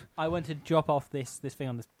 I went to drop off this thing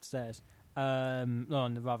on the stairs, rather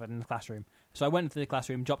than the classroom. So I went into the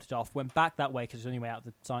classroom, dropped it off, went back that way because it's the only way out of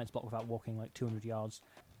the science block without walking like 200 yards,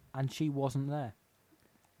 and she wasn't there.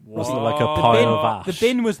 Wasn't it like a pile of ash? The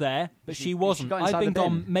bin was there, but she wasn't. got I'd inside been the bin?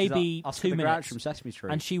 gone maybe Is that Oscar 2 the minutes. Grouch from Sesame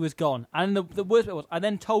Street? And she was gone. And the worst bit was, I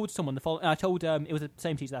then told someone the following. I told it was the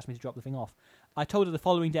same teacher that asked me to drop the thing off. I told her the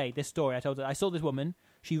following day this story. I told her I saw this woman.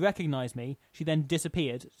 She recognised me. She then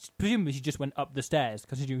disappeared. Presumably, she just went up the stairs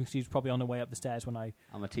because she was probably on her way up the stairs when I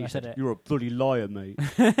teacher. said it. You're a bloody liar, mate.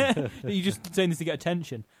 You're just saying this to get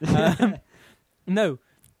attention. No,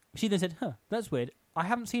 she then said, "Huh, that's weird. I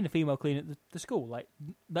haven't seen a female cleaner at the school. Like,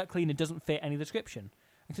 that cleaner doesn't fit any description."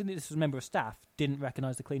 I think this was a member of staff, didn't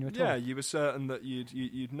recognise the cleaner at all. Yeah, you were certain that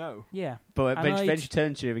you'd know. Yeah. But then she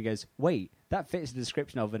turns to him and goes, "Wait, that fits the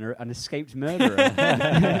description of an escaped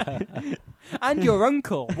murderer." And your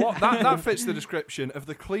uncle. What? That fits the description of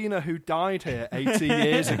the cleaner who died here 80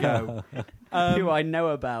 years ago. Who I know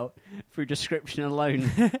about through description alone.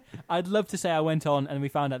 I'd love to say I went on and we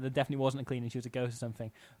found out there definitely wasn't a cleaner, she was a ghost or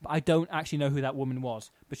something. But I don't actually know who that woman was.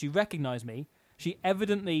 But she recognised me. She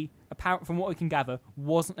evidently, apparent from what we can gather,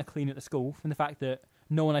 wasn't a cleaner at the school, from the fact that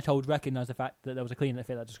no one I told recognised the fact that there was a cleaner that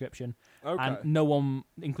fit that description. Okay. And no one,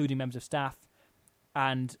 including members of staff.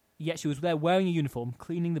 And yet she was there wearing a uniform,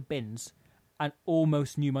 cleaning the bins, and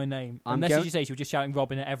almost knew my name. Unless, as you say, she was just shouting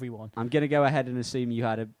Robin at everyone. I'm going to go ahead and assume you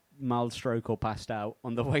had a mild stroke or passed out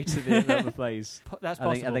on the way to the other place. That's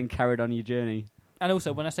possible. And then carried on your journey. And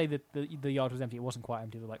also, when I say that the yard was empty, it wasn't quite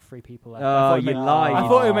empty. There were like 3 people there. Oh, you lied. I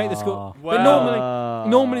thought it would make the school. Well. But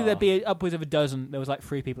normally there'd be upwards of a dozen. There was like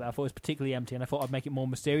 3 people there. I thought it was particularly empty, and I thought I'd make it more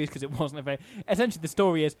mysterious because it wasn't a very. Essentially, the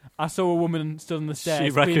story is I saw a woman stood on the stairs.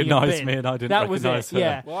 She recognised me, and I didn't recognise her.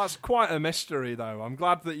 Yeah. Well, that's quite a mystery, though. I'm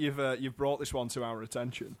glad that you've brought this one to our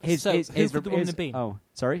attention. Who could the woman have been? Oh,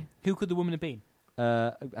 sorry? Who could the woman have been?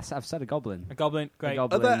 I've said a goblin. A goblin, great. Are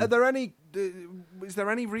there any? Is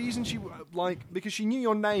there any reason she because she knew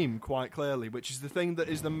your name quite clearly, which is the thing that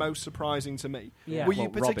is the most surprising to me. Yeah. Were you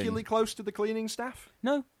Well, particularly Robin. close to the cleaning staff?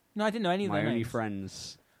 No, I didn't know any of My their only names.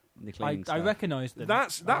 friends. In the I cleaning staff. recognised them.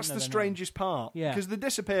 That's I don't know the their strangest part. Yeah. Because the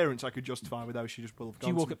disappearance I could justify with how she just will have names.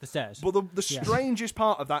 She gone. walk up the stairs. But the Yeah. strangest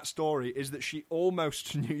part of that story is that she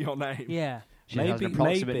almost knew your name. Yeah. She has an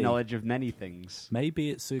approximate maybe. knowledge of many things. Maybe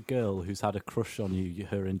it's a girl who's had a crush on you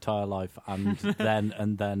her entire life, and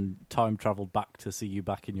then time travelled back to see you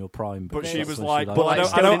back in your prime. But she that's was when like, liked "But you. I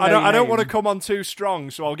still didn't know your don't name." want to come on too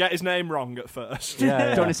strong, so I'll get his name wrong at first."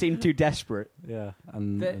 Yeah, Don't want to seem too desperate. yeah,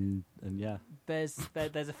 and yeah. There's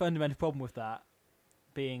a fundamental problem with that,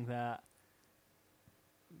 being that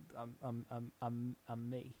I'm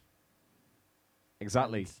me.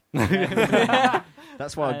 Exactly.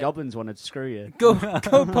 That's why goblins wanted to screw you. Good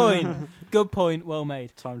point. Good point. Well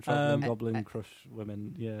made. Time traveling goblin crush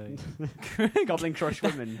women. Yeah, Goblin crush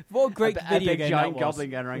women. What a great a video big game giant that was.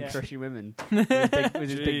 goblin going around Yeah. crushing women with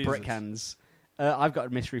his big brick Jesus. hands. I've got a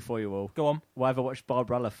mystery for you all. Go on. Why have I watched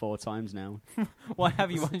Barbarella 4 times now? Why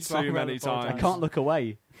have you watched Too Barbarella many 4 times. I can't look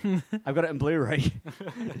away. I've got it in Blu-ray.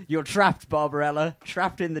 You're trapped, Barbarella.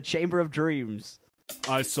 Trapped in the Chamber of Dreams.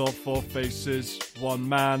 I saw 4 faces, one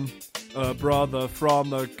man, a brother from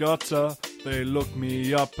the gutter. They looked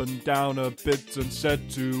me up and down a bit and said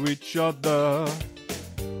to each other,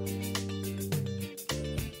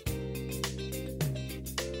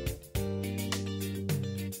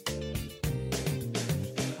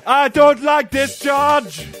 "I don't like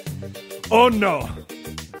discharge. Oh no.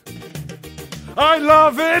 I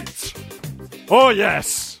love it. Oh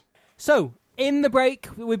yes." So, in the break,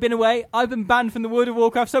 we've been away. I've been banned from the World of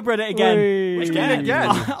Warcraft subreddit again. Which again?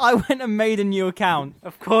 I went and made a new account.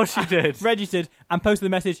 Of course you did. Registered and posted the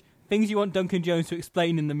message, things you want Duncan Jones to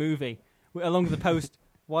explain in the movie. Along with the post,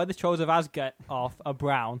 why the trolls of Asgarth are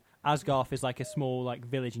brown. Asgarth is like a small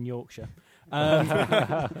village in Yorkshire.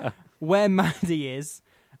 Where Maddie is,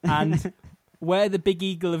 and where the big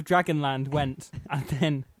eagle of Dragonland went, and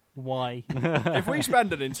then why. If we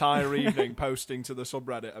spend an entire evening posting to the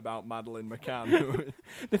subreddit about Madeleine McCann...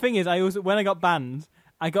 The thing is, when I got banned,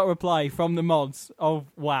 I got a reply from the mods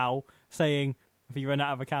of WoW saying, have you run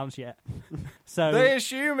out of accounts yet? So They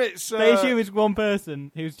assume it's one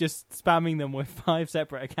person who's just spamming them with 5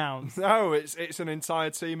 separate accounts. No, it's an entire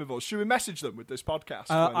team of us. Should we message them with this podcast?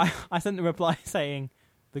 I sent the reply saying,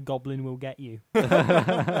 the goblin will get you.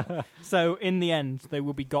 So in the end, they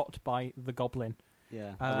will be got by the goblin.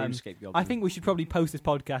 Yeah, RuneScape goblin. I think we should probably post this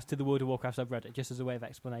podcast to the World of Warcraft subreddit just as a way of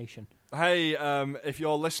explanation. Hey, if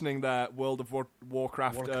you're listening there, World of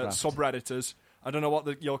Warcraft. Subredditors, I don't know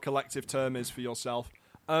what your collective term is for yourself.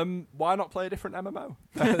 Why not play a different MMO?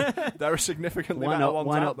 There are significantly better ones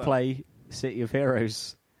out there. Why not play City of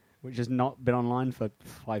Heroes, which has not been online for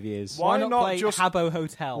 5 years? Why not play Habbo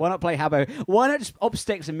Hotel? Why not play Habbo? Why not just up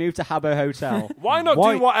sticks and move to Habbo Hotel? Why not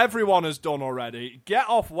do what everyone has done already? Get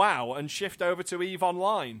off WoW and shift over to EVE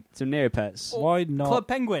Online. To Neopets. Why not? Club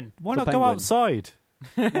Penguin. Why not go outside?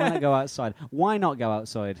 Why not go outside? Why not go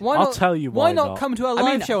outside? I'll tell you why not come to a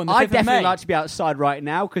live show on the 5th of May? I'd definitely like to be outside right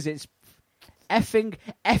now because it's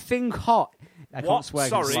effing hot. I can't swear.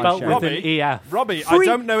 Sorry, Robbie, I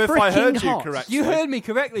don't know if I heard you correctly. You heard me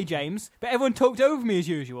correctly, James, but everyone talked over me as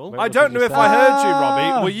usual. I don't know if I heard you,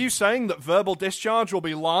 Robbie. Were you saying that Verbal Discharge will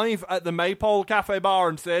be live at the Maypole Cafe Bar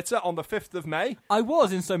and Theatre on the 5th of May? I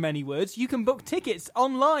was, in so many words. You can book tickets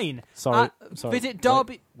online. Sorry. Visit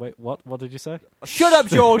Derby... Wait, what did you say? Shut up,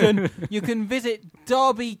 Jordan! You can visit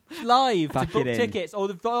Derby Live to book in. tickets, or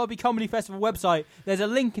the Derby Comedy Festival website. There's a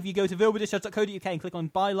link if you go to verbaldischarge.co.uk and click on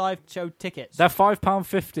Buy Live Show Tickets. They're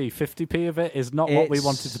 £5.50. 50p of it is not what we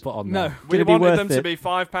wanted to put on there. No. We wanted them to be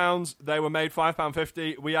 £5. They were made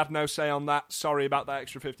 £5.50. We had no say on that. Sorry about that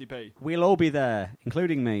extra 50p. We'll all be there,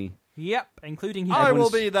 including me. Yep, including you. I will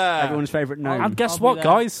be there. Everyone's favourite gnome. And guess what,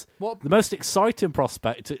 guys? The most exciting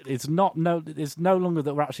prospect is no longer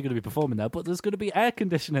that we're actually going to be performing there, but there's going to be air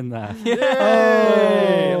conditioning there.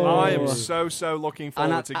 Yay! I am so looking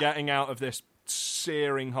forward to getting out of this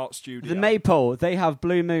searing hot studio. The Maypole, they have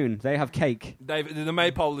Blue Moon, they have cake. The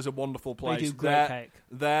Maypole is a wonderful place. They do great cake.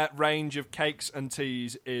 Their range of cakes and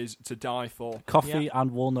teas is to die for. Coffee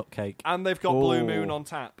and walnut cake. And they've got Blue Moon on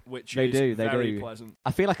tap, which is very pleasant.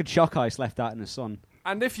 I feel like a chalk ice left out in the sun.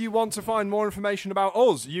 And if you want to find more information about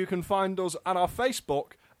us, you can find us at our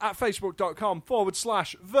Facebook at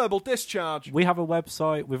facebook.com/verbal discharge. We have a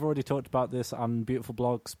website. We've already talked about this and beautiful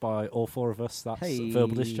blogs by all 4 of us. That's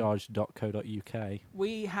verbaldischarge.co.uk.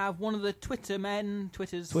 We have one of the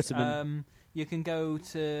Twitters. You can go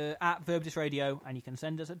to @verbaldisradio and you can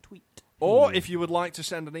send us a tweet. Or if you would like to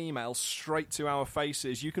send an email straight to our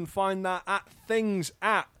faces, you can find that at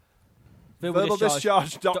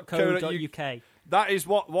things@verbaldischarge.co.uk. That is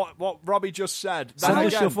what Robbie just said. Send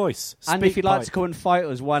us your voice. And if you'd like to come and fight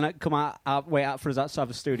us, why not come wait out for us outside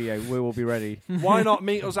the studio? We will be ready. Why not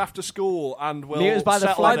meet us after school and we'll meet us by the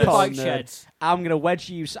flagpole sheds. I'm going to wedge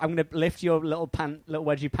you. I'm going to lift your little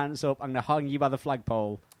wedgie pants up. I'm going to hang you by the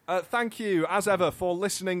flagpole. Thank you, as ever, for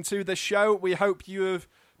listening to this show. We hope you have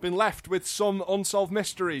been left with some unsolved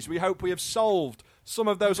mysteries. We hope we have solved some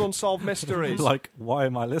of those unsolved mysteries. Like, why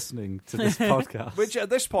am I listening to this podcast? Which at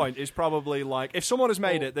this point is probably like, if someone has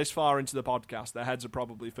made it this far into the podcast, their heads are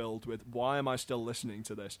probably filled with, why am I still listening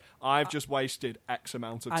to this? I've just wasted X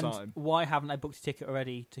amount of time. Why haven't I booked a ticket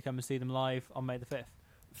already to come and see them live on May the 5th?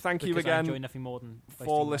 Thank you again I enjoy nothing more than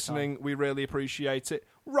for listening. We really appreciate it.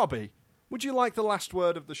 Robbie, would you like the last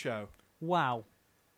word of the show? Wow.